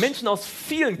churches Menschen aus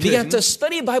vielen began to Kirchen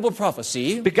study Bible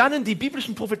prophecy, begannen die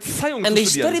biblischen Prophezeiungen and zu they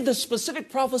studieren. studied the specific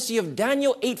prophecy of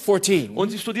Daniel 8:14, Und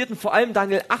sie studierten vor allem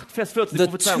Daniel 8, Vers 14, die the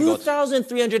Prophezeiung Gottes.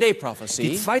 2,300-day Die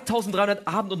prophecy 2300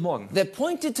 Abend und Morgen, that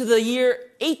pointed to the year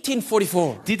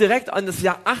 1844, die direkt an das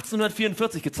Jahr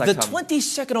 1844 the gezeigt haben.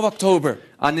 22nd of October,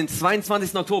 An den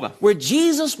 22. Oktober, where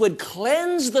Jesus would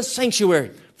cleanse the sanctuary.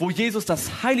 wo Jesus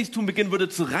das Heiligtum beginnen würde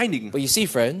zu reinigen. But you see,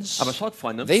 friends, Aber schaut,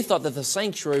 Freunde, they thought that the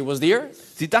sanctuary was the earth,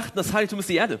 sie dachten, das Heiligtum ist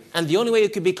die Erde. and the only way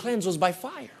it could be cleansed was by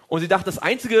fire. Und sie dachten, das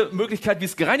einzige Möglichkeit, wie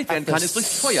es gereinigt werden The kann, ist durch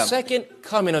Feuer, second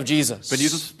coming of Jesus. wenn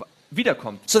Jesus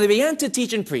wiederkommt. So they began to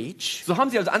teach and preach So haben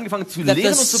sie also angefangen zu that the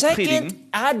lehren und zu predigen, second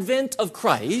advent of dass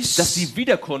Christ die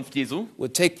Wiederkunft Jesu,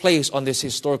 would take place on this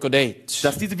historical date.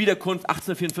 dass diese Wiederkunft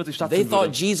 1844 They stattfinden thought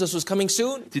würde. Jesus was coming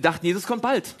soon, Sie dachten, Jesus kommt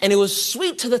bald. and it was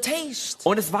sweet to the taste.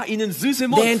 Und es war ihnen süß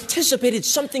im They Mund. anticipated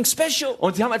something special.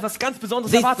 Und sie haben etwas ganz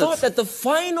Besonderes They thought erwartet. that the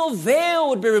final veil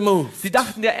would be removed, Sie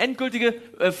dachten, der endgültige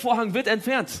Vorhang wird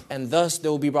entfernt. and thus they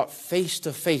will be brought face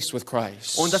to face with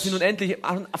Christ. Und dass sie nun endlich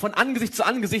von Angesicht zu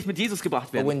Angesicht mit Jesus gebracht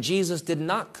But werden. when Jesus did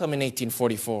not come in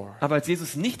 1844, Aber als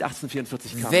Jesus nicht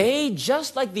 1844 kam, they,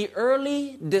 just like the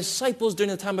early disciples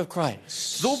during the time of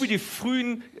Christ, so wie die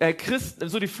frühen Christen,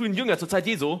 so die frühen Jünger zur Zeit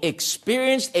Jesu,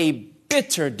 experienced a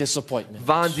bitter disappointment.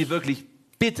 waren sie wirklich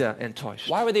bitter enttäuscht.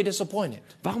 Why were they disappointed?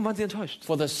 Warum waren sie enttäuscht?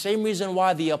 For the same reason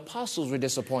why the apostles were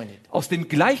disappointed Aus dem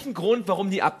gleichen Grund, warum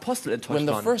die Apostel when enttäuscht the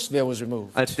waren, first veil was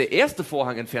removed, als der erste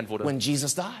Vorhang entfernt wurde, when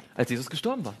Jesus died. als Jesus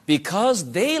gestorben war. Because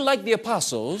they, like the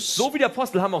apostles, So wie die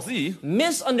Apostel haben auch sie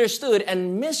misunderstood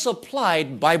and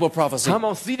misapplied Bible prophecy. haben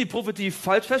auch sie die Prophetie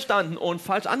falsch verstanden und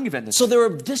falsch angewendet. So they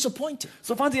were disappointed.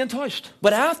 So waren sie enttäuscht.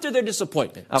 But after their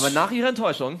disappointment, Aber nach ihrer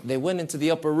Enttäuschung they went into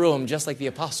the upper room just like the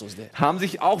apostles did. haben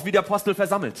sich auch wie die Apostel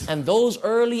versammelt. And those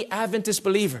early Adventist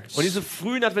believers, Und diese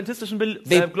frühen adventistischen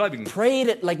they Gläubigen, prayed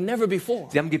it like never before.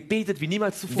 sie haben gebetet wie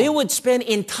niemals They zuvor. would spend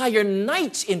entire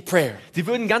nights in prayer Sie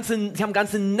haben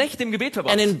ganze Nächte im Gebet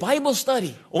verbracht and in Bible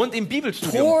study, und im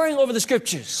Bibelstudium poring over the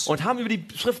scriptures, und haben über die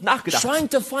Schrift nachgedacht trying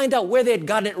to find out where they had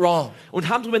gotten it wrong. und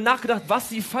haben darüber nachgedacht, was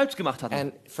sie falsch gemacht hatten.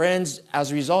 And friends,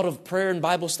 as a result of prayer and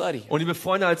Bible study, Und liebe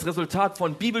Freunde, als Resultat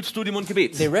von Bibelstudium und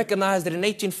Gebet they recognized that in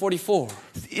 1844,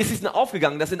 ist es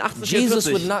aufgegangen, dass in Jesus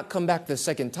would 1844 not come back the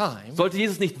second time, sollte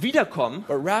Jesus nicht wiederkommen,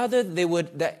 but rather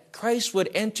that Christ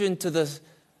would enter into the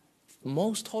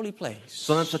most holy place,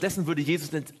 sondern stattdessen würde Jesus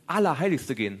ins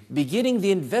Allerheiligste gehen, beginning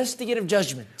the investigative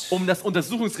judgment, um das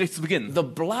Untersuchungsgericht zu beginnen, the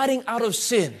blotting out of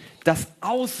sin. das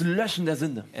Auslöschen der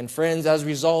Sünde. And friends, as a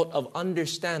result of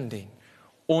understanding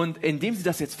Und indem sie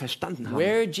das jetzt verstanden haben,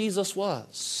 where Jesus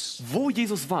was wo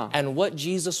Jesus war and what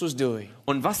Jesus was doing,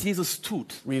 und was Jesus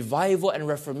tut, revival and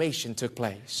reformation took da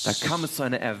place. kam es zu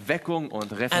einer Erweckung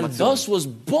und And Reformation. thus was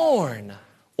born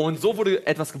Und so wurde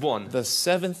etwas geboren, the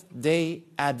Seventh-day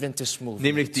Adventist movement,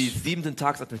 nämlich die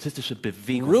 7-Tags-adventistische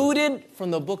Bewegung. rooted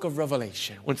from the book of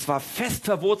Revelation, Und zwar fest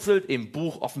verwurzelt im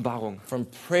Buch Offenbarung, from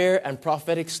prayer and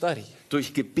prophetic study.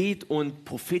 durch Gebet und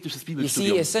prophetisches You see,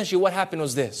 Bibelstudium. essentially what happened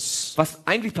was this. Was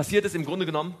eigentlich passiert ist im Grunde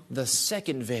genommen, The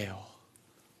second veil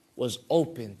was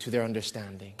open to their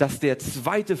understanding. dass der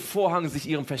zweite Vorhang sich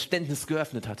ihrem Verständnis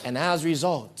geöffnet hat. And as a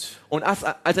result, Und als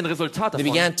ein Resultat they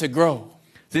davon began to grow.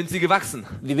 sind sie gewachsen.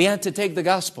 They began to take the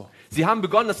gospel Sie haben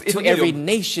begonnen, das to every Evangelium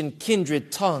nation,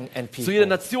 kindred, tongue, and zu jeder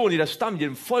people. Nation, jeder Stamm,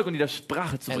 jedem Volk und jeder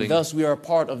Sprache zu And bringen. thus we are a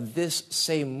part of this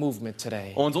same movement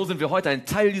today. Und so sind wir heute ein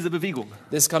Teil dieser Bewegung.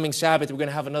 This coming Sabbath, we're going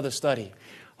to have another study.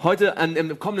 Heute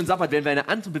im kommenden Sabbat werden wir eine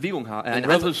andere Bewegung haben, eine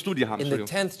andere Studie haben, In the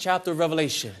Entschuldigung. 10th chapter of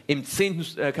Revelation, Im 10.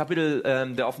 Kapitel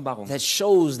der Offenbarung, that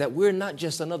shows that we're not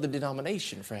just another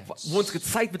denomination, friends, wo uns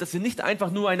gezeigt wird, dass wir nicht einfach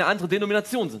nur eine andere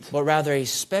Denomination sind, but rather a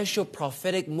special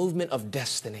prophetic movement of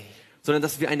destiny, sondern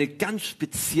dass wir eine ganz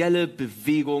spezielle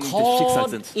Bewegung des Schicksals called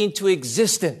sind. into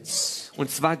existence Und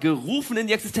zwar gerufen in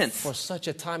die Existenz for such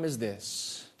a time as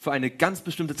this, für eine ganz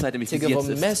bestimmte Zeit, nämlich to wie sie give jetzt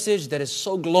a ist. message that is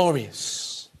so glorious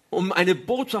Um eine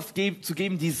Botschaft zu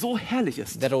geben, die so herrlich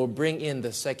ist, that it will bring in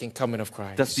the second coming of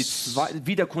dass die Christ.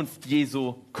 Wiederkunft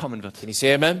Jesu kommen wird. Can you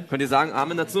say amen? Könnt ihr sagen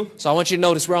Amen dazu? So I want you to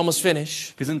notice we're almost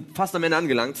finished. Wir sind fast am Ende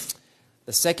angelangt.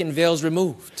 The second veil is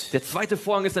removed Der zweite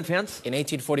Vorhang ist entfernt. in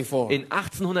 1844. In A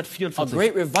 1844.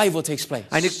 great revival takes place.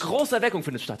 Eine große Erweckung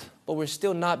findet statt. But we're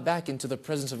still not back into the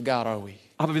presence of God, are we?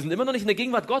 Aber wir sind immer noch nicht in der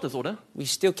Gegenwart Gottes, oder? We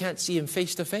still can't see Him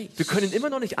face to face. Wir können ihn immer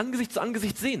noch nicht Angesicht zu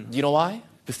Angesicht sehen. Do you know why?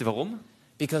 Wisst ihr warum?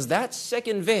 Because that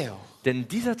second veil Denn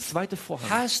dieser zweite Vorhang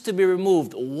has to be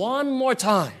removed one more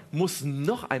time muss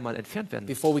noch einmal entfernt werden,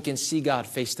 before we can see God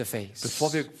face to face.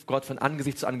 bevor wir Gott von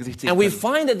Angesicht zu Angesicht sehen And we können.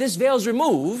 find that this veil is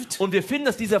removed Und wir finden,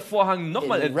 dass dieser Vorhang in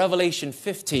nochmal Revelation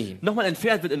 15,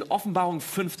 entfernt wird in Offenbarung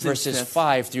 15, verses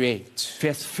Vers, 5 through 8.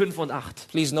 Vers 5 und 8.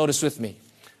 Please notice with me.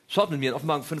 Schaut mit mir in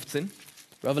Offenbarung 15.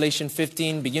 Revelation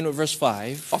 15, begin with verse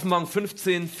 5. Offenbarung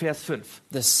 15, Vers 5.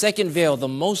 The second veil, the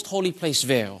most holy place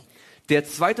veil, Der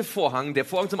zweite Vorhang, der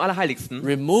Vorhang zum Allerheiligsten,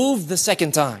 removed the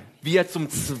second time. wie er zum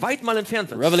zweiten Mal entfernt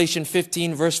wird. Revelation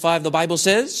 15, verse 5, the Bible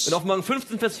says, In Offenbarung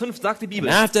 15, Vers 5 sagt die Bibel,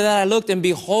 and after that I looked, and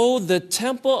behold, the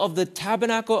temple of the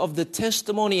tabernacle of the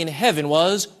testimony in heaven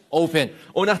was open.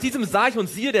 und nach diesem sah ich und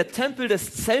siehe, der Tempel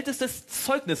des Zeltes des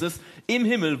Zeugnisses im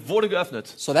Himmel wurde geöffnet.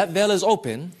 So that veil is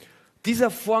open.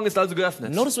 Dieser Vorhang ist also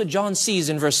geöffnet. Notice what John sees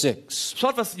in verse 6.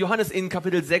 Schaut, was Johannes in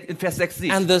Kapitel 6, in Vers 6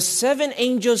 sieht. And the seven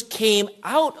angels came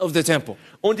out of the temple.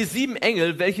 Und die 7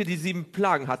 Engel, welche die 7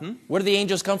 Plagen hatten, Where do the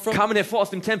angels come from? kamen hervor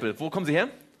aus dem Tempel. Wo kommen sie her?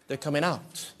 They're coming out.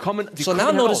 Die So now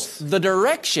kommen notice heraus. the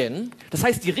direction Das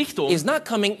heißt, die Richtung, is not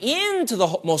coming into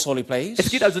the most holy place,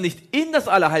 es geht also nicht in das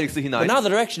Allerheiligste but hinein. now the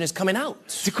direction is coming out.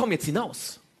 Sie kommen jetzt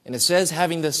hinaus. And it says,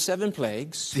 having the seven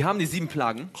plagues, Sie haben die 7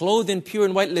 Plagen. clothed in pure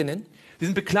and white linen, Die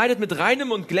sind bekleidet mit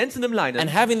reinem und glänzendem Leinen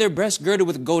and having their breasts girded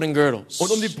with golden girdles. und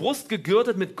um die Brust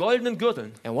gegürtet mit goldenen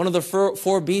Gürteln. And one of the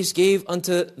four beasts gave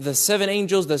unto the seven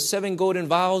angels the seven golden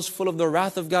vials full of the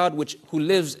wrath of God, who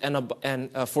lives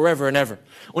forever and ever.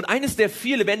 Und eines der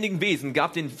 4 lebendigen Wesen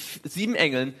gab den 7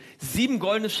 Engeln 7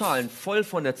 goldene Schalen voll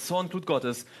von der Zornglut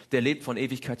Gottes, der lebt von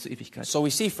Ewigkeit zu Ewigkeit. So we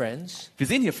see, friends, Wir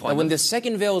sehen hier, that when Freunde, the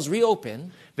second veil is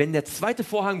reopened, wenn der zweite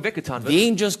Vorhang weggetan wird, the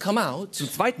angels come out, zum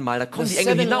zweiten Mal, da the kommen die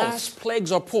Engel seven hinaus. last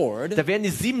plagues are poured, Da werden die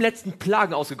 7 letzten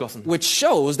Plagen ausgegossen. which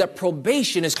shows that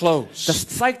probation is closed. Das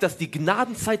zeigt, dass die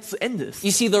Gnadenzeit zu Ende ist.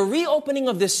 You see, the reopening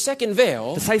of this second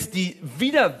veil Das heißt, die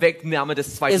Wiederwegnahme des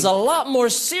is a zweiten, lot more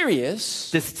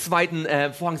serious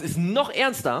Vorhangs ist noch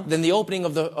ernster than the opening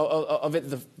of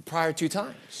the prior two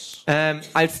times.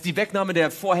 als die Wegnahme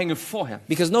der Vorhänge vorher.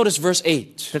 Because notice verse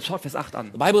 8. Dann schaut Vers 8 an.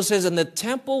 The Bible says, and the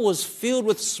temple was filled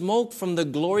with smoke from the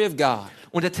glory of God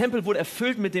Und der Tempel wurde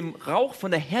erfüllt mit dem Rauch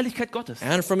von der Herrlichkeit Gottes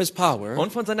and from his power,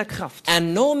 und von seiner Kraft.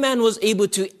 and no man was able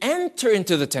to enter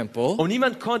into the temple Und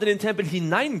niemand konnte in den Tempel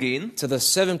hineingehen, till the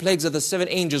seven plagues of the seven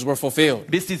angels were fulfilled.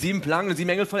 bis die 7 Plagen und 7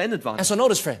 Engel vollendet waren. And so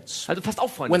notice, friends, Also passt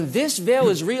auf, Freunde. when this veil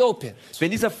is reopened,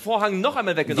 Wenn dieser Vorhang noch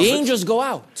einmal the weggenommen wird, angels go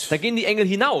out, da gehen die Engel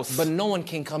hinaus. but no one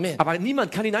can come in. Aber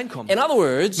niemand kann hineinkommen. In other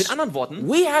words, Mit anderen Worten,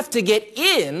 we have to get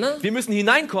in wir müssen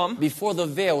hineinkommen, before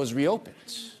the veil is reopened.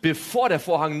 bevor der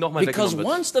Vorhang nochmal Because weggenommen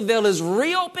wird. once the veil is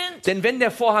reopened, Denn wenn der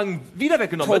Vorhang wieder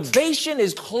weggenommen wird, probation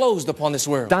is closed upon this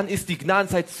world. dann ist die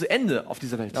Gnadenzeit zu Ende auf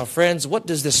dieser Welt. Now, friends, what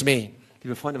does this mean?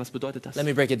 Liebe Freunde, was bedeutet das? Let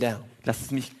me break it down. Lasst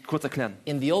es mich kurz erklären.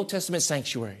 In the Old Testament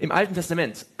sanctuary, Im Alten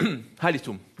Testament,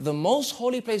 Heiligtum, the most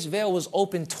holy place veil was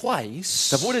opened twice.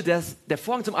 da wurde der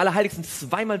Vorhang zum Allerheiligsten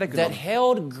zweimal That weggenommen.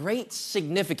 held great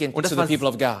significance Und to the people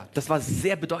of God. das war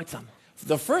sehr bedeutsam.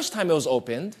 The first time it was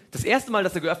opened Das erste Mal,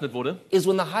 dass er geöffnet wurde, is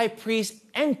when the high priest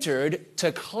entered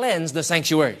to cleanse the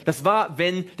sanctuary. das war,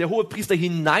 wenn der Hohepriester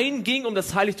hineinging, um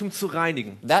das Heiligtum zu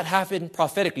reinigen. That happened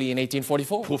prophetically in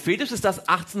 1844. Prophetisch ist das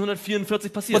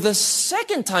 1844 But passiert. the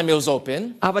second time it was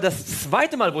opened Aber das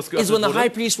zweite Mal, wo es is geöffnet when the high wurde,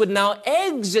 priest would now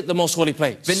exit the most holy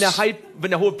place. wenn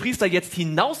der Hohepriester jetzt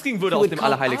hinausgehen würde He aus would dem come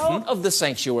Allerheiligsten, out of the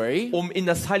sanctuary um in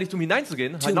das Heiligtum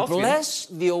hineinzugehen, to hinausgehen, bless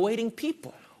the awaiting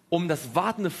people. um das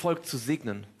wartende Volk zu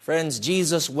segnen. Friends,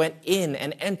 Jesus went in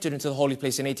and entered into the holy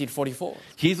place in 1844.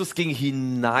 Jesus ging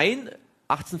hinein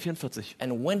 1844.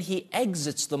 And when he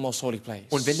exits the most holy place,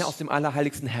 Und wenn er aus dem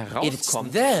Allerheiligsten it's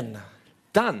herauskommt, then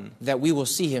dann that we will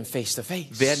see him face to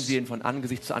face. werden wir ihn von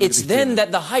Angesicht zu It's Angesicht then sehen. that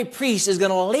the high priest is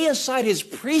going to lay aside his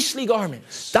priestly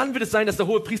garments Dann wird es sein, dass der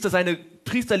Hohepriester seine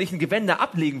priesterlichen Gewänder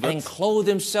ablegen and wird. clothe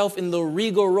himself in the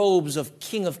regal robes of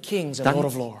King of Kings and Lord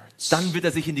of Lords. Dann wird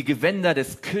er sich in die Gewänder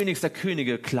des Königs der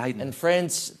Könige kleiden. And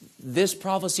friends, this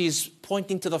prophecy is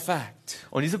pointing to the fact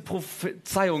Und diese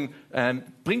Prophezeiung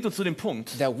bringt uns zu dem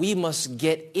Punkt, that we must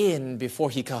get in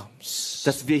before he comes.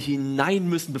 dass wir hinein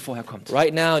müssen, bevor er kommt.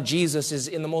 Right now, Jesus is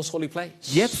in the most holy place.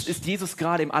 Jetzt ist Jesus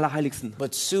gerade im Allerheiligsten.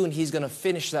 But soon he's going to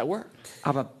finish that work.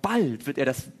 Aber bald wird er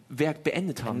das Werk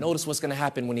beendet haben. Notice what's going to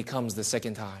happen when he comes the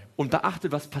second time. Und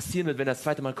beachtet, was passieren wird, wenn er das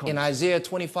zweite Mal kommt. In Isaiah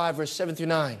 25, verse 7 through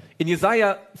 9, In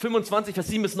Jesaja 25, Vers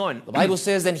 7 bis 9. the Bible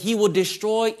says that he will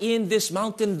destroy in this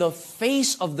mountain the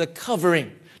face of the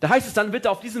covering, Da heißt es, dann wird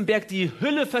er auf diesem Berg die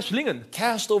Hülle verschlingen,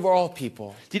 cast over all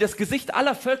people, die das Gesicht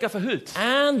aller Völker verhüllt.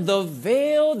 and the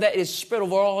veil that is spread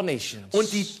over all nations.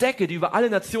 Und die Decke, die über alle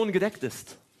Nationen gedeckt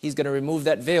ist. He's going to remove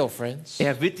that veil, friends.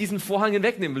 Er wird diesen Vorhang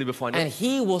hinwegnehmen, liebe Freunde. And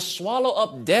he will swallow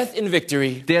up death in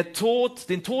victory. Den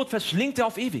Tod verschlingt er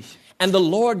auf ewig. And the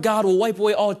Lord God will wipe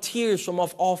away all tears from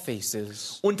off all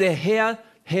faces. Und der Herr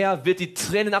wird die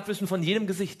Tränen abwischen von jedem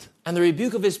Gesicht. And the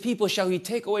rebuke of his people shall he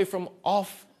take away from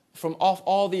off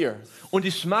all the earth. Und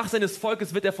die Schmach seines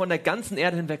Volkes wird er von der ganzen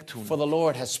Erde hinweg tun. For the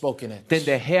Lord has spoken it. Denn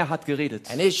der Herr hat geredet.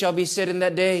 And it shall be said in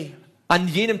that day, An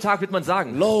jenem Tag wird man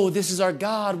sagen, lo, this is our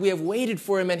God. We have waited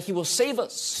for him and he will save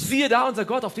us. siehe da unser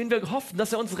Gott, auf den wir hoffen,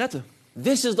 dass er uns rette.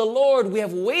 This is the Lord. We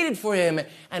have waited for him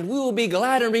and we will be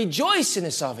glad and rejoice in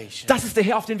his salvation. Das ist der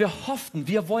Herr, auf den wir hofften.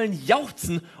 Wir wollen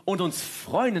jauchzen und uns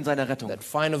freuen in seiner Rettung. That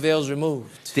final veil is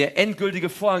removed. Der endgültige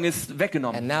Vorhang ist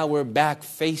weggenommen. And now we're back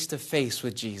face to face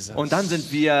with Jesus. Und dann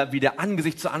sind wir wieder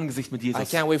Angesicht zu Angesicht mit I Jesus.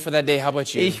 can't wait for that day. How about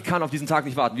you? Ich kann auf diesen Tag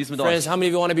nicht warten. Wie ist es mit euch? Friends, how many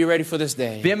of you want to be ready for this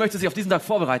day? Wer möchte sich auf diesen Tag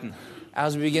vorbereiten?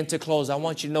 As we begin to close, I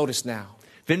want you to notice now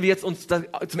Wenn wir jetzt uns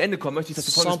zum Ende kommen, möchte ich, dass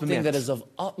du Folgendes something that bemerkst. is of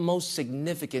utmost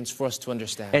significance for us to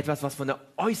understand. Etwas, was von der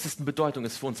äußersten Bedeutung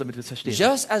ist für uns, damit wir es verstehen.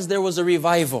 Just as there was a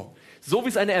revival So wie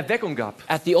es eine Erweckung gab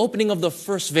at the opening of the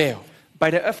first veil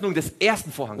bei der Öffnung des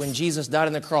ersten Vorhangs, when Jesus died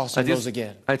on the cross and rose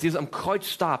again. als Jesus am Kreuz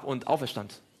starb und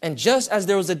auferstand. And just as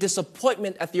there was a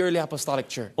disappointment at the early apostolic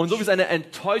church, Und so wie es eine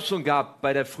Enttäuschung gab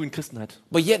bei der frühen Christenheit.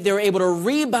 but yet they were able to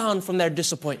rebound from their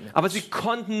disappointment. Aber sie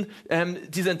konnten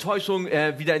diese Enttäuschung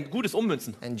wieder in Gutes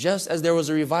ummünzen. And just as there was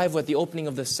a revival at the opening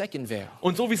of the second veil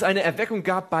Und so wie es eine Erweckung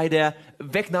gab bei der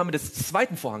Wegnahme des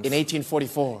zweiten Vorhangs in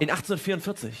 1844, in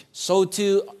 1844, so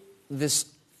too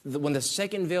when the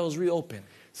second veil is reopened,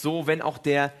 so wenn auch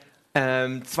der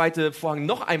zweite Vorhang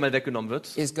noch einmal weggenommen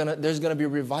wird, there's gonna be a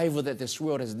revival that this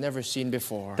world has never seen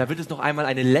before. da wird es noch einmal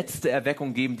eine letzte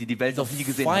Erweckung geben, die die Welt noch nie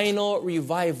gesehen hat. Final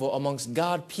revival amongst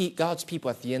God's people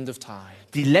at the end of time.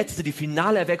 Die letzte, die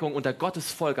finale Erweckung unter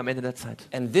Gottes Volk am Ende der Zeit.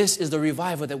 And this is the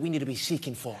revival that we need to be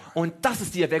seeking for. Und das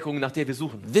ist die Erweckung, nach der wir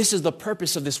suchen. This is the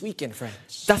purpose of this weekend,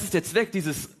 friends. Das ist der Zweck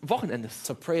dieses Wochenendes.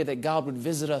 To pray that God would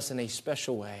visit us in a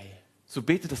special way. So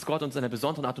betet, dass Gott uns in einer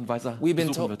besonderen Art und Weise We've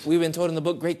besuchen wird. been told in the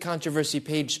book Great Controversy,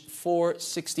 page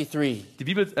 463. Die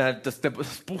Bibel, das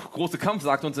Buch Große Kampf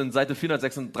sagt uns in Seite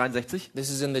 463, This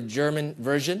is in the German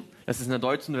version. das ist in der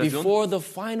deutschen Version, Before the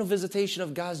final visitation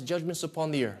of God's judgments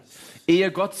upon the earth. ehe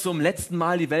Gott zum letzten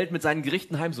Mal die Welt mit seinen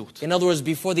Gerichten heimsucht. In other words,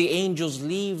 before the angels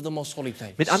leave the most holy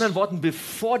place. Mit anderen Worten,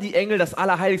 bevor die Engel das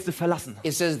Allerheiligste verlassen,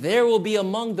 It says, there will be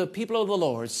among the people of the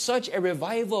Lord such a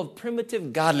revival of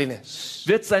primitive godliness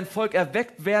wird sein Volk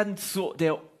erweckt werden zu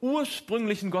der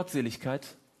ursprünglichen Gottseligkeit,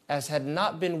 as had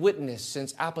not been witnessed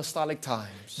since apostolic times.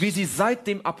 wie sie seit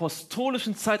dem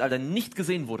apostolischen Zeitalter nicht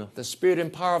gesehen wurde. The Spirit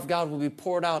and power of God will be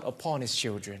poured out upon His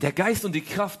children. Der Geist und die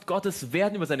Kraft Gottes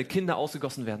werden über seine Kinder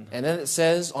ausgegossen werden. And then it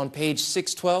says on page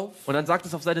 612 Und dann sagt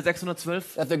es auf Seite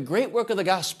 612, that the great work of the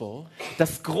gospel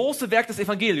das große Werk des is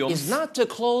Evangeliums not to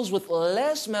close with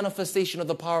less manifestation of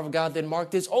the power of God than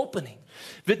marked its opening.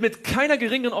 wird mit keiner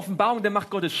geringeren Offenbarung der Macht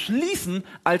Gottes schließen,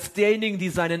 als derjenigen, die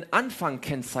seinen Anfang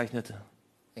kennzeichnete.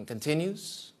 And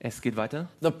continues. Es geht weiter.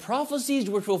 The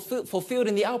prophecies were fulfilled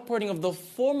in the outpouring of the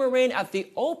former rain at the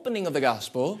opening of the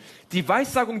gospel Die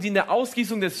Weissagungen, die in der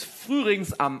Ausgießung des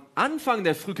Frühregens am Anfang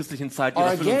der frühchristlichen Zeit ihre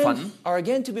are Erfüllung fanden,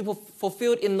 again to be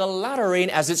fulfilled in the latter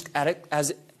rain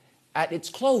at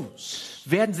its close.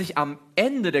 werden sich am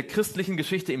Ende der christlichen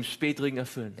Geschichte im Spätregen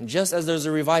erfüllen. And just as there's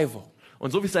a revival,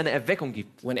 Und so wie es eine Erweckung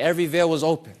gibt, when every veil was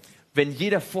opened, wenn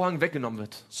jeder Vorhang weggenommen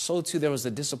wird, so too there was a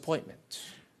disappointment.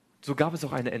 so gab es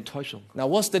auch eine Enttäuschung. Now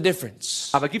what's the difference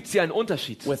Aber gibt es hier einen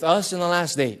Unterschied, with us in the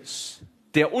last days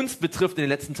der uns betrifft in den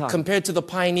letzten Tagen? compared to the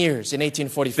pioneers in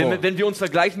 1844 Wenn wir uns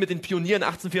vergleichen mit den Pionieren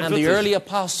and the 1844 early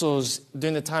apostles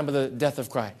during the time of the death of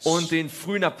Christ? und den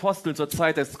frühen Aposteln zur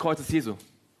Zeit des Kreuzes Jesu.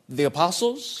 The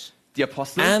apostles Die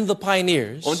Apostel and the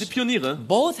pioneers und die Pioniere,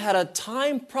 both had a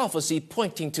time prophecy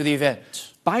pointing to the event.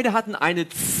 beide hatten eine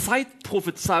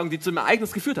Zeitprophezeiung, die zum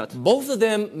Ereignis geführt hat. Both of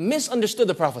them misunderstood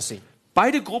the prophecy.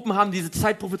 Beide Gruppen haben diese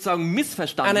Zeitprophezeiung And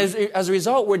missverstanden as a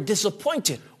result, were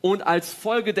disappointed. und als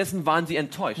Folge dessen waren sie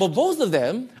enttäuscht. But both of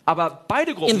them Aber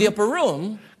beide in the Gruppen upper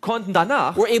room konnten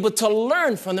danach were able to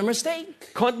learn from their mistake.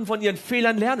 von ihren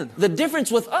Fehlern lernen. The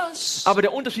difference with us Aber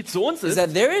der Unterschied zu uns is ist,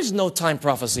 that there is no time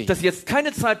prophecy dass jetzt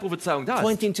keine Zeitprophezeiung da ist,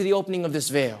 pointing to the opening of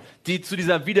this veil. die zu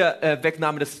dieser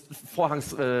Wiederwegnahme des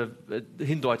Vorhangs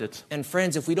hindeutet. And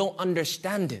friends, if we don't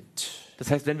understand it, Das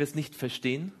heißt, wenn wir es nicht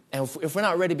verstehen and if we're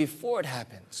not ready before it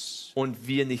happens, und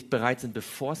wir nicht bereit sind,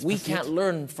 bevor es we passiert, can't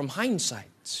learn from hindsight.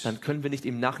 dann können wir nicht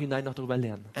im Nachhinein noch darüber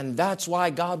lernen. And that's why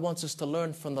God wants us to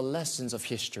learn from the lessons of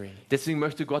history. Deswegen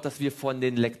möchte Gott, dass wir von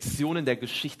den Lektionen der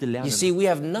Geschichte lernen. You see, we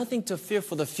have nothing to fear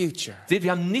for the future, Seht,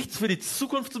 wir haben nichts für die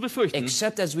Zukunft zu befürchten,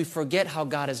 except as we forget how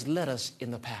God has led us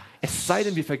in the past. es sei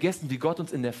denn, wir vergessen, wie Gott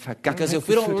uns in der Because Vergangenheit if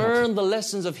we don't geführt hat. learn the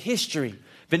lessons of history,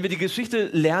 Wenn wir die Geschichte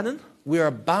lernen, we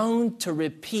are bound to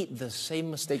repeat the same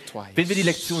mistake twice. wenn wir die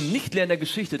Lektion nicht lernen der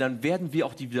Geschichte, dann werden wir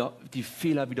auch die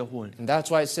Fehler wiederholen. And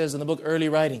that's why it says in the book Early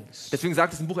Writings, Deswegen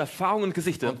sagt es im Buch Erfahrungen und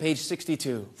Gesichte, on page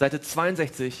 62, Seite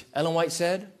 62, Ellen White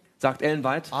said, sagt Ellen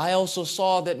White, I also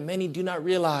saw that many do not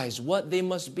realize what they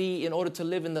must be in order to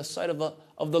live in the sight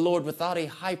of the Lord without a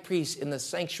high priest in the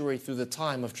sanctuary through the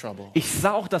time of trouble. ich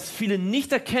sah auch, dass viele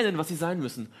nicht erkennen, was sie sein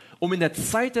müssen, um in der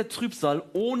Zeit der Trübsal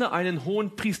ohne einen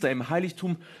hohen Priester im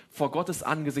Heiligtum vor Gottes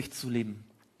Angesicht zu leben.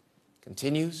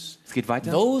 Continues. Es geht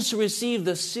weiter. Those who receive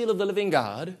the seal of the living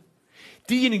God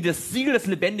Diejenigen, die das Siegel des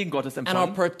lebendigen Gottes and are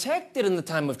empfangen protected in the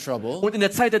time of trouble und in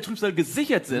der Zeit der Trübsal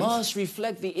gesichert sind, must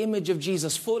reflect the image of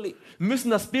Jesus fully. müssen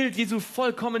das Bild Jesu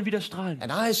vollkommen widerstrahlen.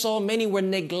 And I saw many were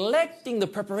neglecting the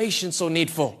preparation so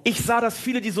needful. Ich sah, dass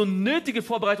viele die so nötige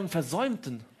Vorbereitung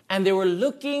versäumten. And they were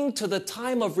looking to the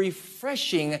time of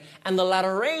refreshing and the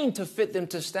latter rain to fit them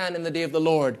to stand in the day of the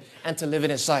Lord and to live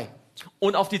in His sight.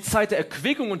 Und auf die Zeit der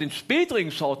Erquickung und den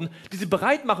Spätregen schauten, die sie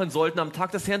bereit machen sollten, am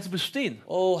Tag des Herrn zu bestehen.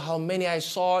 Oh, how many I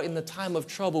saw in the time of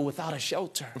trouble without a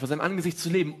shelter. Und vor seinem Angesicht zu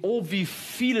leben. Oh, wie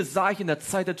viele sah ich in der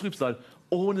Zeit der Trübsal,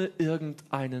 ohne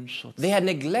irgendeinen Schutz. They had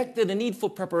neglected the needful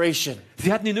preparation.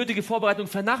 Sie hatten die nötige Vorbereitung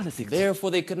vernachlässigt.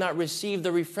 Therefore, they could not receive the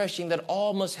refreshing that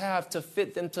all must have to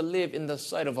fit them to live in the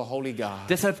sight of a holy God.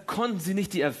 Deshalb konnten sie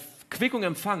nicht die Erquickung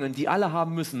empfangen, die alle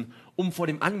haben müssen, um vor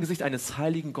dem Angesicht eines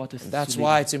heiligen Gottes That's zu why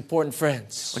leben. it's important,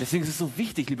 friends, Und deswegen ist es so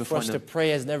wichtig, liebe for us to Freunde,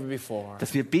 pray as never before,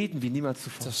 dass wir beten wie niemals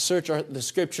zuvor. to search the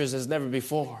scriptures as never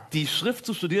before. Die Schrift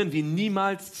zu studieren wie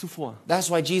niemals zuvor.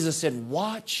 That's why Jesus said,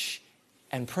 watch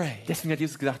and pray. Deswegen hat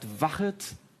Jesus gesagt,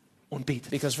 wachet und betet.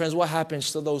 Because, friends, what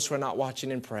happens to those who are not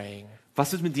watching and praying?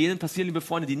 Was wird mit denen passieren, liebe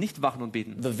Freunde, die nicht wachen und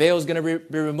beten? The veil is going to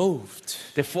be removed,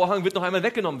 Der Vorhang wird noch einmal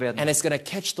weggenommen werden. and it's going to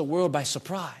catch the world by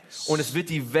surprise. Und es wird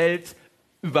die Welt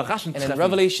überraschend And in treffen.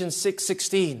 Revelation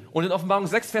 6:16, Und in Offenbarung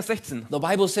 6, Vers 16 the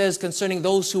Bible says concerning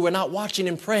those who were not watching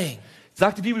and praying,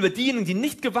 sagt die Bibel über diejenigen, die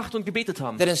nicht gewacht und gebetet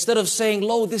haben, that instead of saying,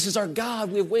 lo, this is our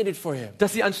God, we have waited for him,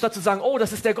 dass sie anstatt zu sagen, oh,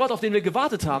 das ist der Gott, auf den wir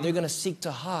gewartet haben, they're going to seek to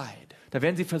hide. da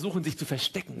werden sie versuchen, sich zu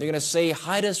verstecken. They're going to say,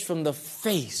 hide us from the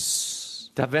face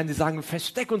Da werden sie sagen,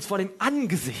 versteck uns vor dem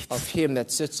Angesicht, of him that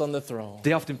sits on the throne.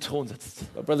 der auf dem Thron sitzt.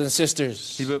 But brothers and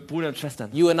sisters, Liebe Brüder und Schwestern,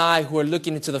 you and I who are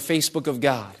looking into the Facebook of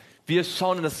God, wir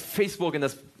schauen in das Facebook, in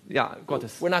das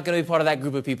Gottes. we're not going to be part of that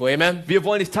group of people, amen? Wir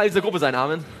wollen nicht Teil dieser Gruppe sein,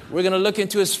 Amen. We're going to look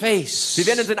into his face Wir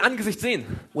werden in sein Angesicht sehen,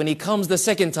 when he comes the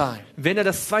second time, wenn er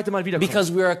das zweite Mal wiederkommt.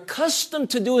 because we're accustomed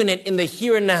to doing it in the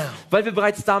here and now, Weil wir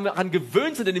bereits daran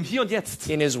gewöhnt sind, in dem Hier und Jetzt,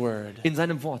 in his word. in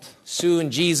seinem Wort. Soon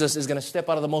Jesus is going to step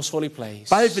out of the most holy place,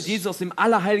 Bald wird Jesus aus dem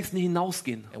Allerheiligsten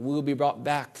hinausgehen. and we will be brought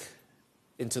back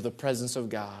into the presence of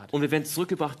God. Und wir werden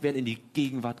zurückgebracht werden in die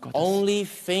Gegenwart Gottes. Only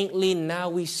faintly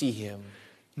now we see him,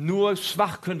 Nur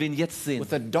schwach können wir ihn jetzt sehen.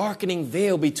 with a darkening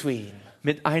veil between.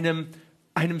 Mit einem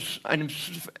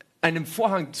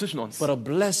Vorhang zwischen uns. But a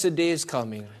blessed day is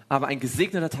coming Aber ein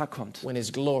gesegneter Tag kommt, when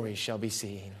his glory shall be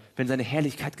seen. wenn seine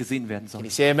Herrlichkeit gesehen werden soll. Can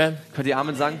you say amen? Könnt ihr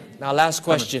Amen sagen? Now, last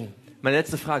question. Meine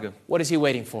letzte Frage. What is he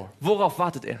waiting for? Worauf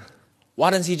wartet er? Why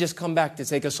doesn't he just come back to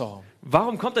take us home?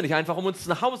 Warum kommt er nicht einfach, um uns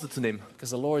nach Hause zu nehmen?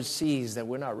 Because the Lord sees that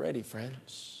we're not ready,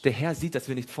 friends. Der Herr sieht, dass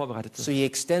wir nicht vorbereitet So sind. he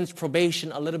extends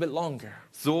probation a little bit longer.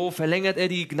 So verlängert er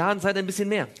die Gnadenzeit ein bisschen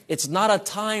mehr. It's not a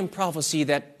time prophecy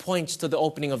that points to the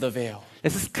opening of the veil.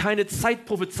 Es ist keine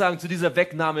Zeitprophezeiung zu dieser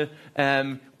Wegnahme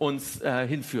uns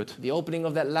hinführt. The opening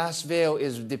of that last veil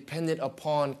is dependent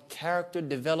upon character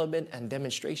development and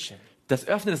demonstration. Das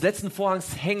Öffnen des letzten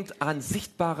Vorhangs hängt an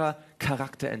sichtbarer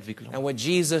Charakterentwicklung. And what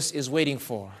Jesus is waiting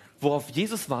for Worauf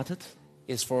Jesus wartet,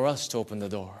 is for us to open the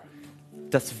door.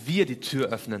 dass wir die Tür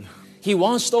öffnen. He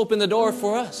wants to open the door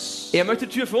for us. Er möchte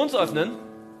die Tür für uns öffnen,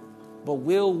 But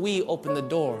will we open the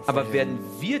door for aber him? werden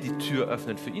wir die Tür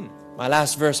öffnen für ihn? My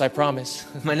last verse, I promise.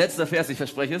 Mein letzter Vers, ich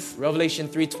verspreche es. Revelation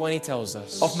 3:20 tells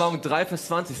us, Offenbarung 3, Vers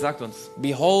 20 sagt uns,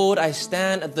 behold, I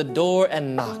stand at the door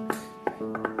and knock.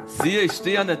 siehe, ich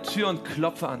stehe an der Tür und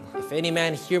klopfe an. If any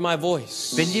man hear my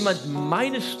voice Wenn jemand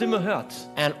meine Stimme hört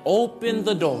and open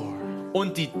the door,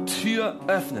 und die Tür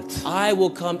öffnet, I will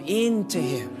come into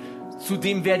him, zu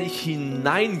dem werde ich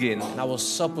hineingehen and I will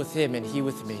sup with him and he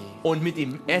with me. und mit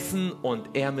ihm essen und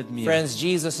er mit mir. Friends,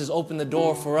 Jesus has opened the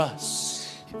door for us.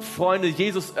 Freunde,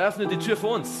 Jesus öffnet die Tür für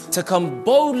uns, to come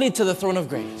boldly to the throne of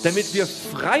grace. damit wir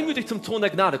freimütig zum Thron der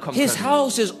Gnade kommen His können.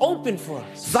 house is open for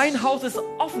us. Sein Haus ist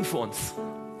offen für uns.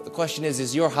 The question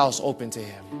is your house open to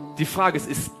him? Die Frage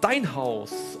ist dein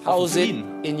Haus How offen is für it ihn?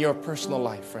 in your personal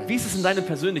life, friend? Wie ist es in deinem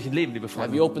persönlichen Leben, liebe Have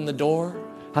Freunde? you opened the door?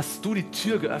 Hast du die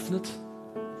Tür geöffnet?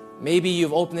 Maybe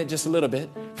you've opened it just a little bit,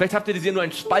 Vielleicht habt ihr dir nur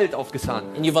einen Spalt aufgetan.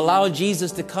 and you've allowed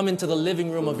Jesus to come into the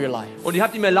living room of your life Und ihr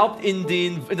habt ihm erlaubt, in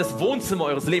das Wohnzimmer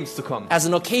eures Lebens zu kommen. as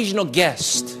an occasional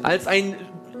guest. Als ein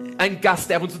Gast,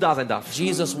 der ab und zu da sein darf.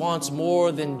 Jesus wants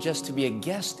more than just to be a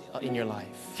guest in your life.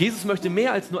 Jesus möchte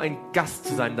mehr als nur ein Gast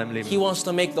zu sein in deinem He Leben. wants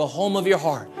to make the home of your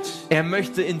heart Er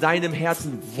möchte in deinem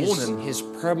Herzen wohnen. his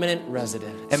permanent residence.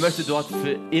 Er möchte dort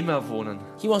für immer wohnen.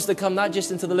 He wants to come not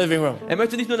just into the living room. Er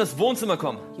möchte nicht nur in das Wohnzimmer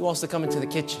kommen. He wants to come into the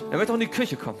kitchen, Er möchte auch in die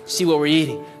Küche kommen. see what we're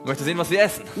eating. Er möchte sehen, was wir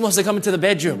essen. He wants to come into the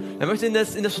bedroom, Er möchte in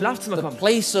das Schlafzimmer the kommen.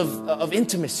 place of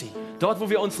intimacy. Dort, wo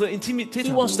wir unsere Intimität He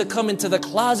haben. wants to come into the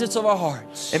closets of our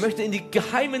hearts Er möchte in die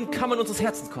geheimen Kammern unseres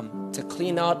Herzens kommen, to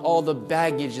clean out all the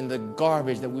baggage and the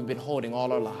garbage that we've been holding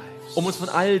all our lives. um uns von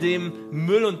all dem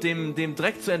Müll und dem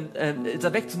Dreck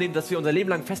wegzunehmen, das wir unser Leben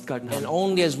lang festgehalten And haben.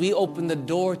 only as we open the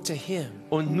door to him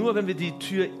Und nur wenn wir die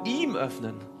Tür ihm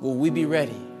öffnen, will we be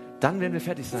ready dann werden wir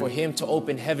fertig for sein. him to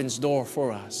open heaven's door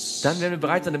for us, Dann werden wir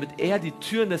bereit sein, damit er die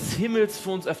Türen des Himmels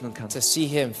für uns öffnen kann. to see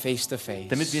him face to face.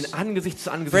 Damit wir ihn Angesicht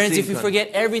zu Angesicht Friends, if sehen you können.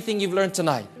 forget everything you've learned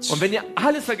tonight, Und wenn ihr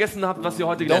alles vergessen habt, was ihr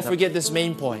heute don't gelernt habt, forget this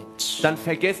main point. dann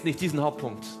vergesst nicht diesen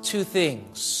Hauptpunkt. Two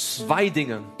things 2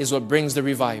 Dinge is what brings the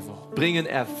revival. bringen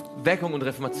Erweckung und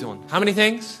Reformation. How many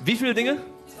things? Wie viele Dinge?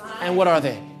 And what are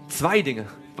they? 2 Dinge.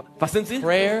 Was sind sie?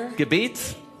 Prayer Gebet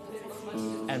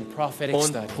and prophetic und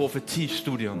study.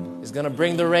 Prophetiestudium. It's going to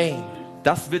bring the rain,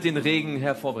 Das wird den Regen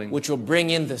hervorbringen. which will bring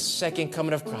in the second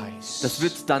coming of Christ. Das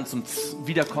wird dann zum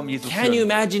Wiederkommen Jesus Can you führen.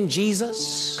 imagine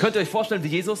Jesus Könnt ihr euch vorstellen, wie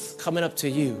Jesus coming up to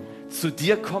you, zu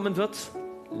dir kommen wird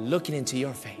looking into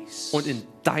your face und in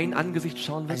dein Angesicht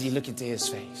schauen as wird, you look into his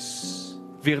face,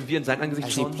 während wir in sein Angesicht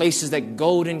as he schauen places that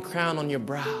golden crown on your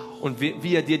brow, und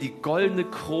wie er dir die goldene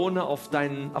Krone auf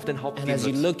dein Haupt and as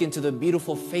you geben wird. look into the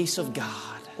beautiful face of God,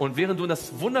 Und während du in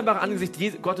das wunderbare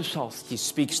Angesicht Gottes schaust, he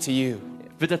speaks to you,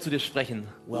 wird er zu dir sprechen.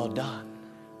 well done,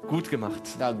 Gut gemacht,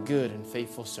 thou good and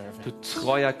faithful du servant.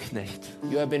 treuer Knecht.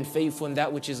 You have been faithful in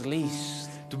that which is least.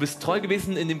 Du bist treu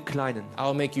gewesen in dem Kleinen. I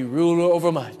will make you ruler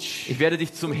over much. Ich werde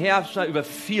dich zum Herrscher über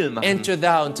viel machen. Enter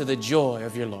thou into the joy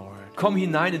of your Lord. Komm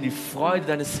hinein in die Freude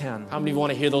deines Herrn. How many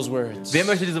want to hear those words? Wer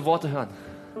möchte diese Worte hören?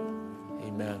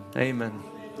 Amen. Amen.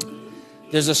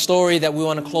 There's a story that we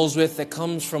want to close with that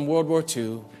comes from World War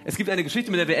II Es gibt eine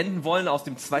Geschichte, mit der wir enden wollen, aus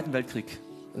dem Zweiten Weltkrieg.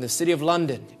 in the city of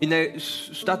London. In der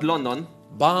Stadt London.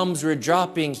 Bombs were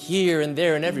dropping here and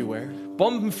there and everywhere,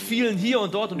 Bomben fielen hier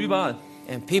und dort und überall.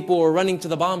 and people were running to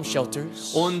the bomb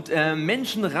shelters Und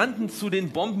Menschen rannten zu den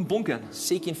Bombenbunkern,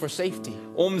 seeking for safety.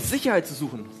 um Sicherheit zu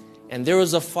suchen. And there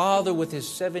was a father with his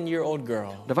 7-year-old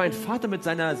girl. Da war ein Vater mit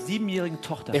seiner 7-jährigen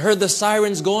Tochter. They heard the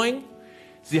sirens going,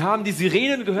 Sie haben die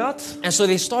Sirenen gehört and so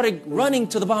they started running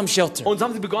to the bomb shelter. und so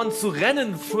haben sie begonnen zu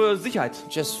rennen für Sicherheit.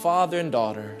 Just father and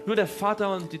daughter. Nur der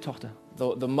Vater und die Tochter.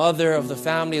 The mother of the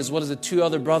family, as well as the 2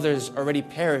 other brothers, already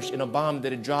perished in a bomb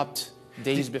that had dropped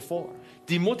days before.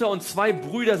 Die Mutter und 2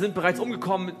 Brüder sind bereits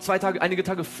umgekommen, einige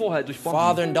Tage vorher durch Bomben.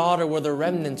 Father and daughter were the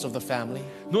remnants of the family,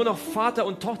 Nur noch Vater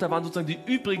und Tochter waren sozusagen die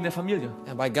übrigen der Familie.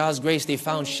 and by God's grace, they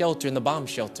found shelter in the bomb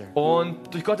shelter. Und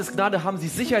durch Gottes Gnade haben sie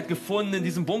Sicherheit gefunden in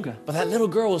diesem Bunker. But that little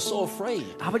girl was so afraid.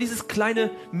 Aber dieses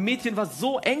kleine Mädchen war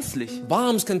so ängstlich.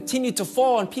 Bombs continued to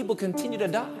fall and people continued to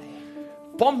die.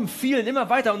 Bomben fielen immer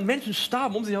weiter und Menschen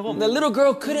starben um sie herum. The little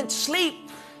girl couldn't sleep.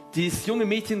 Dieses junge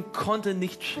Mädchen konnte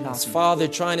nicht His schlafen. father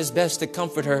trying his best to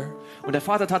comfort her. Und der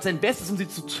Vater tat sein Bestes, um sie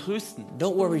zu trösten.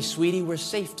 Don't worry, sweetie, we're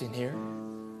safe in here.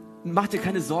 Mach dir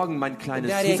keine Sorgen, mein Kleines.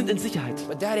 Daddy, Wir sind in Sicherheit.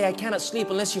 But Daddy, I cannot sleep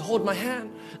unless you hold my hand.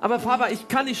 Aber Papa, ich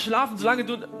kann nicht schlafen, solange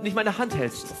du nicht meine Hand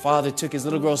hältst. The father took his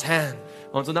little girl's hand.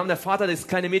 Und so nahm der Vater das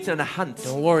kleine Mädchen an der Hand.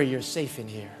 Don't worry, you're safe in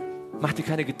here. Mach dir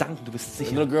keine Gedanken, du bist The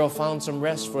sicher. little girl found some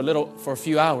rest for a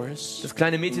few hours. Das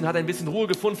kleine Mädchen hat ein bisschen Ruhe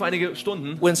gefunden für einige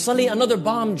Stunden. When suddenly another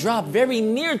bomb dropped very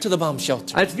near to the bomb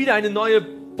shelter. Als wieder eine neue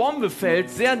Bombe fällt,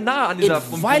 sehr nah an It dieser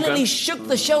Bunker. violently shook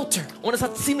the shelter. Und es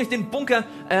hat ziemlich den Bunker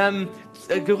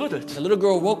gerüttelt. The little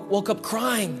girl woke up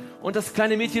crying, Und das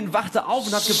kleine Mädchen wachte auf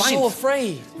und hat so geweint.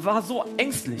 afraid. War so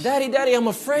ängstlich. Daddy, Daddy, I'm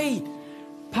afraid.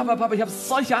 Papa, ich habe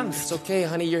solche It's Angst. okay,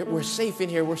 honey, we're safe in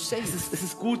here, we're safe. Es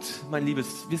ist gut, mein Liebes.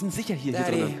 Wir sind sicher hier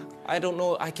Daddy, drin.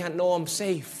 I can't know I'm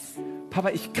safe. Papa,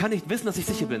 ich kann nicht wissen, dass ich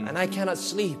sicher bin. And I cannot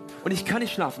sleep Und ich kann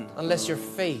nicht schlafen, unless your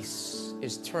face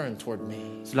is turned toward me.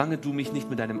 Solange du mich nicht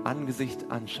mit deinem Angesicht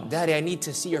anschaust. Daddy, I need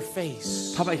to see your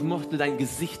face Papa, ich möchte dein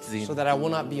Gesicht sehen, so that I will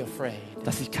not be afraid.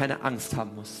 dass ich keine Angst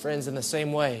haben muss. Friends, in the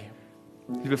same way,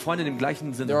 Liebe Freunde, in dem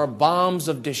gleichen there Sinne, are bombs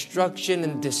of destruction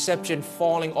and deception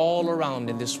falling all around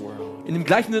in this world. in dem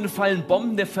gleichen Sinne fallen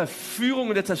Bomben der Verführung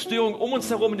und der Zerstörung um uns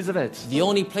herum in dieser Welt. The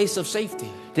only place of safety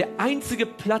Der einzige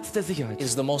Platz der Sicherheit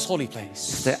is the most holy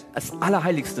place. ist das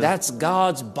Allerheiligste. That's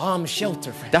God's bomb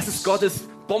shelter, friends. Das ist Gottes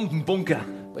Bombenbunker,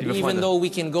 But liebe even Freunde. though we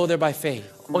can go there by faith,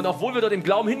 Und obwohl wir dort im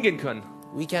Glauben hingehen können,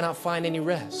 we cannot find any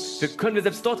rest können wir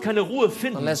selbst dort keine Ruhe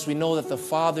finden, unless we know that the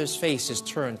Father's face is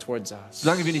turned towards us.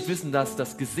 solange wir nicht wissen, dass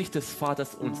das Gesicht des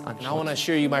Vaters uns And I want anschaut. to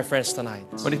assure you, my friends, tonight,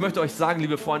 Und ich möchte euch sagen,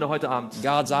 liebe Freunde, heute Abend,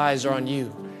 God's eyes are on you.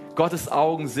 Gottes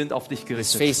Augen sind auf dich His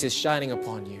gerichtet. face is shining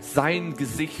upon you. Sein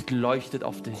Gesicht leuchtet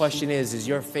auf dich. The question is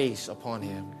your face upon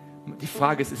him? Die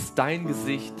Frage ist dein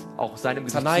Gesicht auch seinem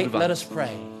Gesicht Tonight, let zugewandt? us pray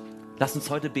Lass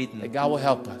uns heute beten, that God will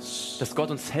help us dass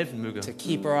Gott uns helfen möge, to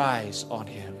keep our eyes on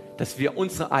him dass wir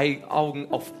unsere Augen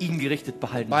auf ihn gerichtet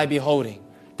behalten. by beholding.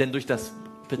 Denn durch das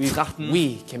Betrachten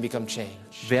We can become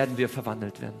changed. werden wir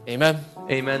verwandelt werden. Amen.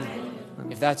 Amen.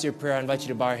 If that's your prayer, I invite you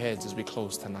to bow your heads as we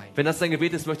close tonight. Wenn das dein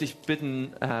Gebet ist, möchte ich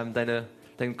bitten,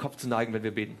 deinen Kopf zu neigen, wenn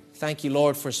wir beten. Thank you,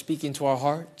 Lord, for speaking to our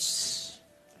hearts.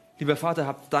 Lieber Vater,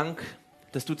 hab Dank,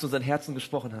 dass du zu unseren Herzen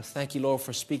gesprochen hast. Thank you, Lord,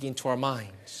 for speaking to our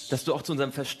minds, Dass du auch zu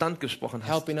unserem Verstand gesprochen hast.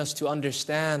 helping us to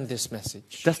understand this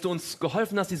message. Dass du uns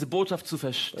geholfen hast, diese Botschaft zu But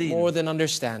verstehen. more than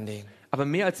understanding, Aber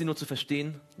mehr als sie nur zu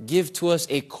verstehen, give to us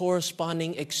a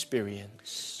corresponding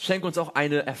experience. schenk uns auch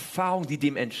eine Erfahrung, die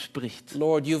dem entspricht.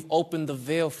 Lord, you've opened the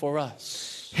veil for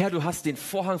us. Herr, du hast den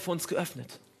Vorhang für uns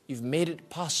geöffnet. You've made it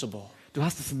possible Du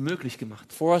hast es möglich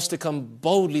gemacht, for us to come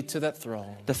boldly to that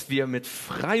throne. dass wir mit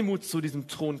Freimut zu diesem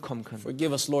Thron kommen können.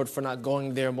 Forgive us, Lord, for not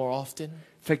going there more often.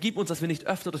 Vergib uns, dass wir nicht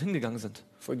öfter dorthin gegangen sind.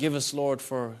 Forgive us, Lord,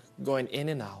 for going in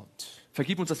and out.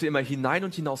 Vergib uns, dass wir immer hinein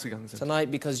und hinausgegangen sind.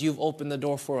 Tonight, because you've opened the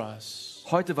door for us,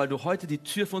 Heute, weil du heute die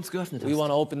Tür für uns geöffnet we hast, want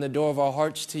to open the door of our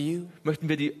hearts to you. möchten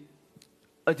wir die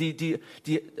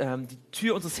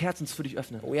Tür unseres Herzens für dich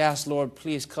öffnen. We ask, Lord,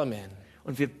 please come in.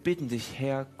 Und wir bitten dich,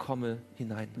 Herr, komme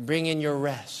hinein. Bring in your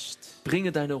rest,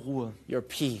 Bringe deine Ruhe, your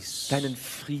peace, deinen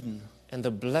Frieden and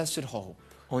the blessed hope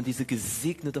und diese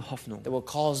gesegnete Hoffnung, that will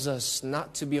cause us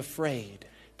not to be afraid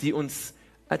die uns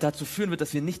dazu führen wird,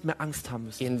 dass wir nicht mehr Angst haben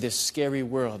müssen in this scary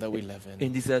world that we live in.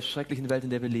 in dieser schrecklichen Welt, in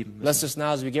der wir leben müssen. Bless us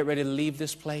now as we get ready to leave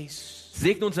this place.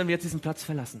 Segne uns, wenn wir jetzt diesen Platz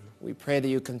verlassen. We pray that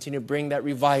you continue to bring that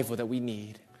revival that we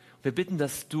need. Wir bitten,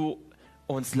 dass du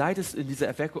uns leitest in dieser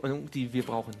Erweckung, die wir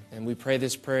brauchen. And we pray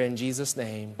this prayer in Jesus'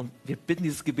 name. Und wir bitten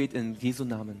dieses Gebet in Jesu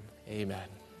Namen. Amen.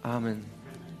 Amen.